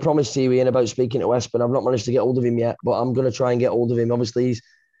I made a promise to you, Ian, about speaking to Espen. I've not managed to get hold of him yet, but I'm going to try and get hold of him. Obviously, he's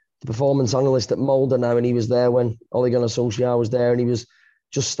the performance analyst at Molde now, and he was there when Ole Gunnar Solskjaer was there, and he was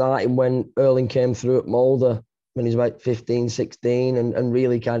just starting when Erling came through at Molde when he was about 15, 16, and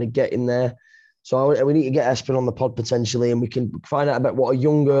really kind of getting there. So we need to get Espen on the pod potentially, and we can find out about what a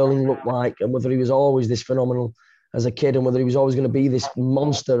young Erling looked like and whether he was always this phenomenal as a kid and whether he was always going to be this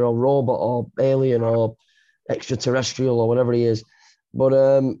monster or robot or alien or extraterrestrial or whatever he is. But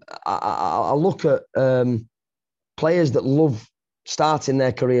I look at players that love starting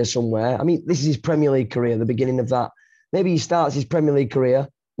their career somewhere. This is his Premier League career, the beginning of that. Maybe he starts his Premier League career,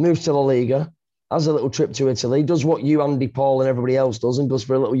 moves to La Liga, has a little trip to Italy, does what you, Andy, Paul, and everybody else does, and goes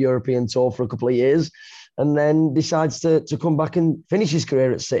for a little European tour for a couple of years, and then decides to come back and finish his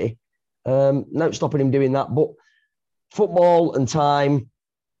career at City. Not stopping him doing that, but football and time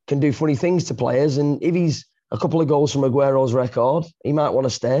can do funny things to players, and if he's a couple of goals from Aguero's record, he might want to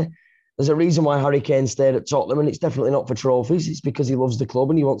stay. There's a reason why Harry Kane stayed at Tottenham, and it's definitely not for trophies. It's because he loves the club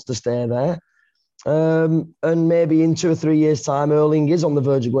and he wants to stay there. And maybe in 2 or 3 years' time, Erling is on the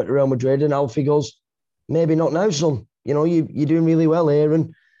verge of going to Real Madrid, and Alfie goes, maybe not now, son. You're doing really well here,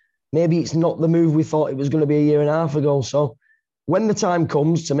 and maybe it's not the move we thought it was going to be a year and a half ago. So when the time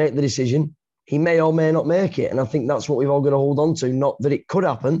comes to make the decision, he may or may not make it. And I think that's what we've all got to hold on to. Not that it could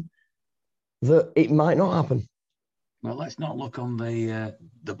happen, that it might not happen. Well, let's not look on the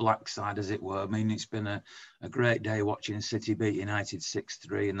black side, as it were. It's been a great day watching City beat United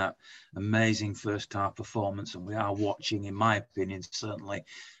 6-3 in that amazing first half performance. And we are watching, in my opinion, certainly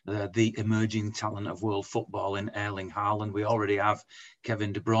the emerging talent of world football in Erling Haaland. We already have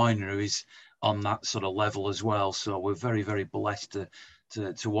Kevin De Bruyne, who is on that sort of level as well. So we're very, very blessed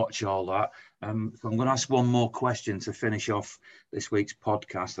to watch all that. So I'm going to ask one more question to finish off this week's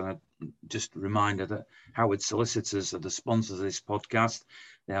podcast. And just a reminder that Howard Solicitors are the sponsors of this podcast.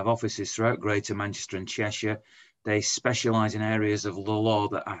 They have offices throughout Greater Manchester and Cheshire. They specialise in areas of the law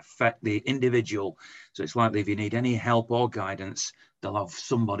that affect the individual. So it's likely if you need any help or guidance, they'll have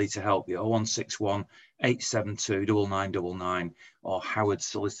somebody to help you. 0161 872 9999 or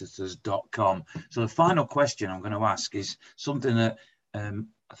howardsolicitors.com. So the final question I'm going to ask is something that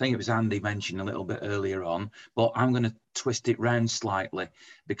I think it was Andy mentioned a little bit earlier on, but I'm going to twist it round slightly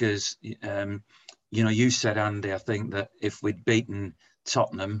because, you said, Andy, I think that if we'd beaten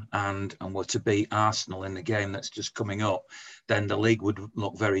Tottenham and were to beat Arsenal in the game that's just coming up, then the league would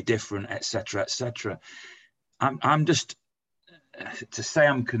look very different, etc., etc. I'm just, to say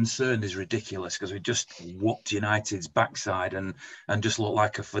I'm concerned is ridiculous because we just whooped United's backside and just look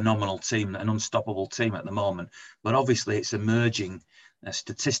like a phenomenal team, an unstoppable team at the moment. But obviously it's emerging,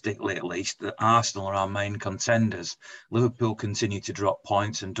 statistically at least, that Arsenal are our main contenders. Liverpool continue to drop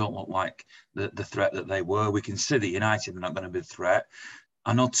points and don't look like the threat that they were. We can see that United are not going to be a threat.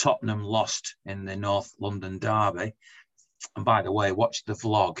 I know Tottenham lost in the North London derby. And by the way, watch the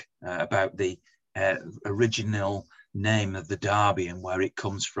vlog about the original name of the derby and where it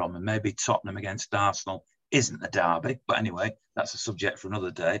comes from. And maybe Tottenham against Arsenal isn't a derby, but anyway, that's a subject for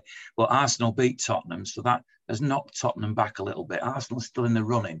another day. But Arsenal beat Tottenham, so that has knocked Tottenham back a little bit. Arsenal's still in the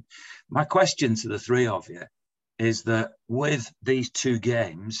running. My question to the three of you is that with these two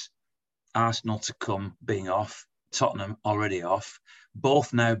games, Arsenal to come being off, Tottenham already off,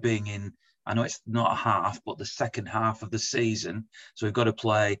 both now being in, I know it's not a half, but the second half of the season. So we've got to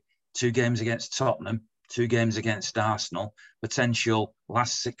play 2 games against Tottenham, 2 games against Arsenal, potential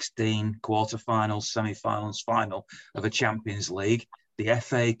last 16 quarterfinals, semi-finals, final of a Champions League, the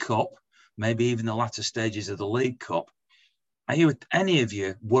FA Cup, maybe even the latter stages of the League Cup. Are you, any of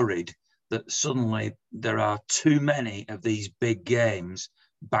you, worried that suddenly there are too many of these big games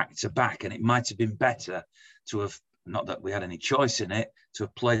back to back, and it might have been better to have, not that we had any choice in it, to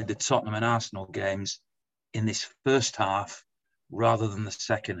have played the Tottenham and Arsenal games in this first half rather than the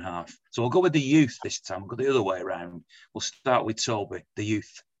second half? So we'll go with the youth this time. We'll go the other way around. We'll start with Toby, the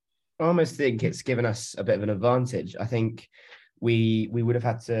youth. I almost think it's given us a bit of an advantage. I think we would have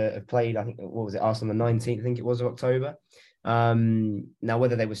had to have played, I think, what was it, Arsenal the 19th, I think it was, of October. Now,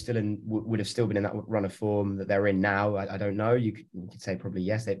 whether they were still would have still been in that run of form that they're in now, I don't know. You could say probably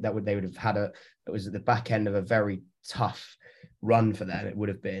yes. They would have had it was at the back end of a very tough run for them. It would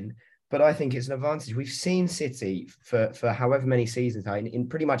have been. But I think it's an advantage. We've seen City for however many seasons now, in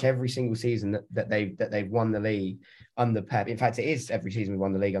pretty much every single season that they've won the league under Pep. In fact, it is every season we've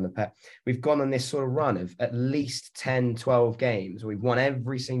won the league under Pep. We've gone on this sort of run of at least 10, 12 games. We've won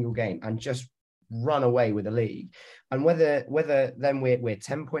every single game and just run away with the league. And whether then we're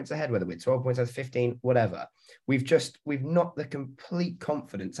 10 points ahead, whether we're 12 points ahead, 15, whatever, we've knocked the complete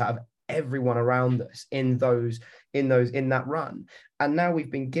confidence out of everyone around us in that run. And now we've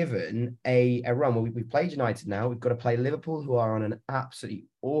been given a run where we've played United. Now we've got to play Liverpool, who are on an absolutely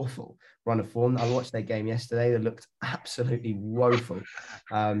awful run of form. I watched their game yesterday. They looked absolutely woeful.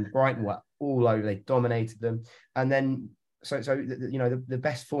 Brighton were all over. They dominated them. And then the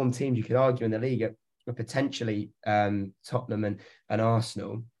best form teams you could argue in the league are potentially Tottenham and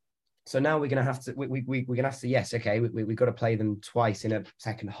Arsenal. So now we're going to have to, we're going to have to, yes, okay, we've got to play them twice in a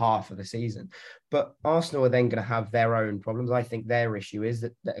second half of the season. But Arsenal are then going to have their own problems. I think their issue is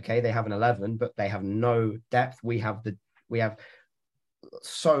that okay, they have an 11, but they have no depth. We have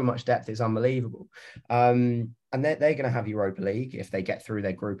so much depth, it's unbelievable. And they're going to have Europa League if they get through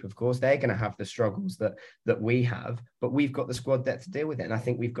their group, of course. They're going to have the struggles that we have, but we've got the squad depth to deal with it. And I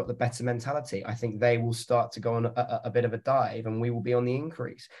think we've got the better mentality. I think they will start to go on a bit of a dive and we will be on the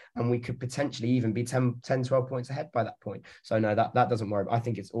increase. And we could potentially even be 10, 12 points ahead by that point. So no, that doesn't worry. I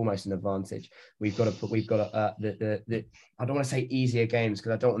think it's almost an advantage. I don't want to say easier games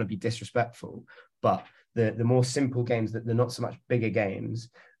because I don't want to be disrespectful, but the more simple games, the not so much bigger games,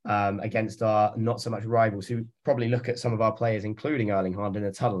 against our not so much rivals who probably look at some of our players, including Erling Haaland, in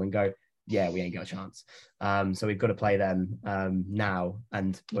a tunnel and go, yeah, we ain't got a chance. So we've got to play them now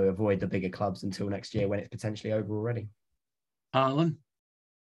and we'll avoid the bigger clubs until next year when it's potentially over already. Alan?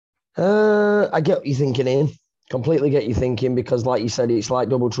 I get what you're thinking, Ian. Completely get you thinking because, like you said, it's like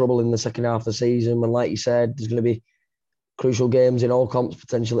double trouble in the second half of the season. And like you said, there's going to be crucial games in all comps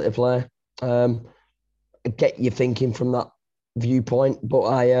potentially to play. I get you thinking from that viewpoint, but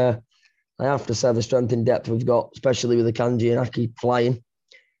I have to say the strength in depth we've got, especially with the Kanji and Aki flying.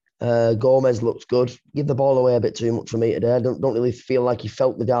 Gomez looks good. Give the ball away a bit too much for me today. I don't really feel like he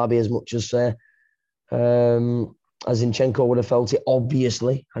felt the derby as much as Zinchenko would have felt it,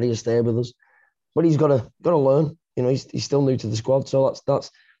 obviously, had he stayed with us. But he's got to learn. You know, he's still new to the squad, so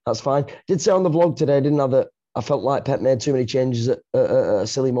that's fine. Did say on the vlog today, didn't I, that I felt like Pep made too many changes at a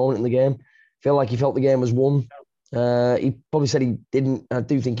silly moment in the game. Feel like he felt the game was won. He probably said he didn't. I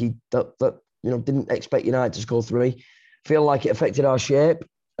do think he didn't expect United to score 3. Feel like it affected our shape.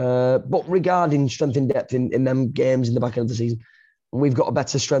 But regarding strength in depth in them games in the back end of the season, we've got a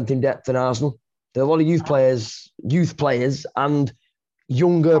better strength in depth than Arsenal. There are a lot of youth players and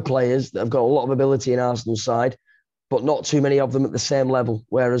younger players that have got a lot of ability in Arsenal's side, but not too many of them at the same level.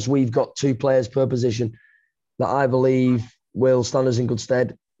 Whereas we've got 2 players per position that I believe will stand us in good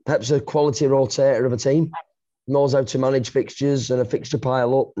stead. Pep's a quality rotator of a team, knows how to manage fixtures and a fixture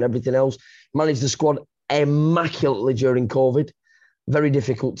pile up and everything else. Managed the squad immaculately during COVID, very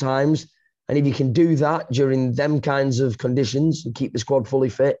difficult times. And if you can do that during them kinds of conditions and keep the squad fully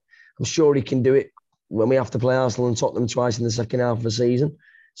fit, I'm sure he can do it when we have to play Arsenal and Tottenham twice in the second half of the season.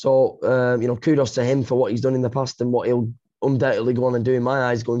 So, kudos to him for what he's done in the past and what he'll undoubtedly go on and do in my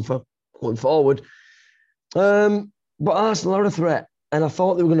eyes going forward. But Arsenal are a threat. And I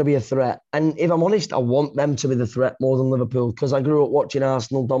thought they were going to be a threat. And if I'm honest, I want them to be the threat more than Liverpool because I grew up watching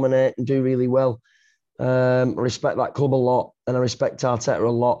Arsenal dominate and do really well. I respect that club a lot and I respect Arteta a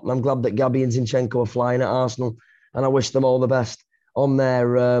lot. And I'm glad that Gabby and Zinchenko are flying at Arsenal. And I wish them all the best on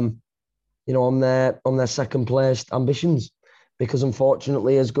their, on their second place ambitions. Because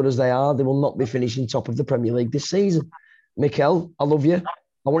unfortunately, as good as they are, they will not be finishing top of the Premier League this season. Mikel, I love you.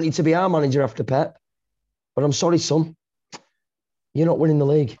 I want you to be our manager after Pep. But I'm sorry, son. You're not winning the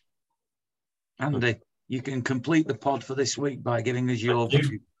league. Andy, you can complete the pod for this week by giving us your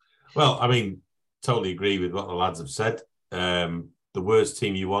view. Well, I mean, totally agree with what the lads have said. The worst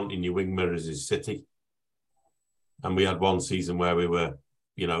team you want in your wing mirrors is City. And we had one season where we were,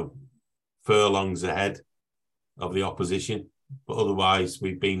 furlongs ahead of the opposition. But otherwise,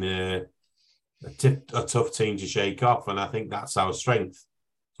 we've been a tough team to shake off. And I think that's our strength.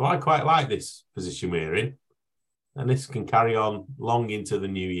 So I quite like this position we're in. And this can carry on long into the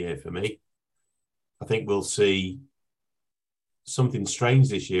new year for me. I think we'll see something strange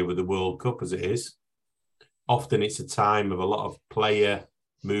this year with the World Cup as it is. Often it's a time of a lot of player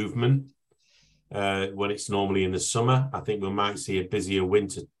movement when it's normally in the summer. I think we might see a busier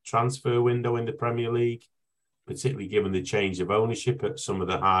winter transfer window in the Premier League, particularly given the change of ownership at some of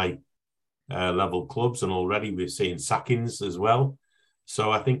the high level clubs, and already we're seeing sackings as well.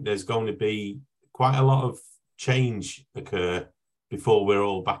 So I think there's going to be quite a lot of change occur before we're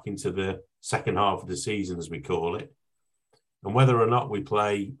all back into the second half of the season, as we call it. And whether or not we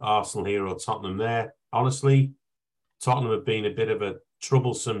play Arsenal here or Tottenham there, honestly, Tottenham have been a bit of a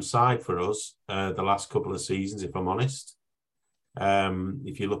troublesome side for us the last couple of seasons, if I'm honest.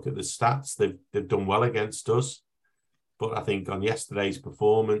 If you look at the stats, they've done well against us. But I think on yesterday's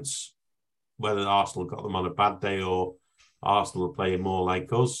performance, whether Arsenal got them on a bad day or Arsenal are playing more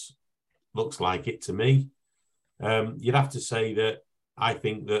like us, looks like it to me. You'd have to say that I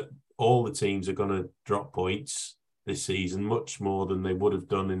think that all the teams are going to drop points this season, much more than they would have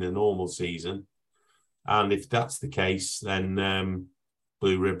done in a normal season. And if that's the case, then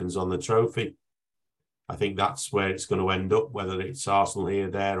blue ribbons on the trophy. I think that's where it's going to end up, whether it's Arsenal here,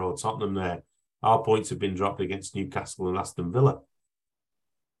 there, or Tottenham there. Our points have been dropped against Newcastle and Aston Villa.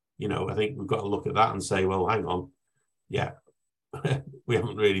 You know, I think we've got to look at that and say, well, hang on. Yeah, we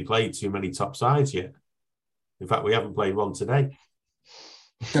haven't really played too many top sides yet. In fact, we haven't played one today.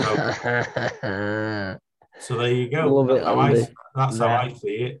 So there you go. That's how I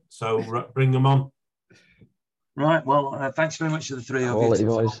see it. So bring them on. Right. Well, thanks very much to the three of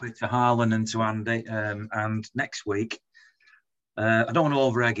you, to Harlan and to Andy. And next week, I don't want to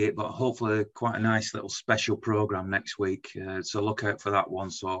over-egg it, but hopefully quite a nice little special programme next week. So look out for that one.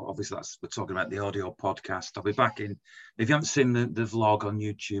 So obviously we're talking about the audio podcast. I'll be back in. If you haven't seen the vlog on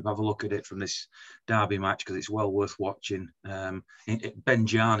YouTube, have a look at it from this derby match because it's well worth watching. Ben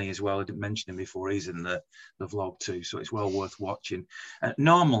Jarney as well, I didn't mention him before, he's in the vlog too, so it's well worth watching.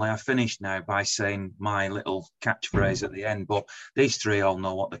 Normally I finish now by saying my little catchphrase at the end, but these three all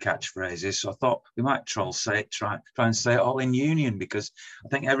know what the catchphrase is, so I thought we might try and say it all in union, because I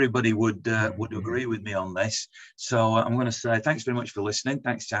think everybody would agree with me on this. So I'm going to say thanks very much for listening.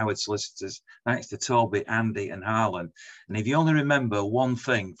 Thanks to Howard Solicitors. Thanks to Toby, Andy and Harlan. And if you only remember one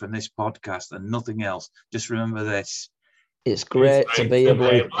thing from this podcast and nothing else, just remember this. It's great to be a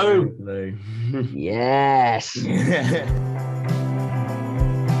blue. Blue. Yes.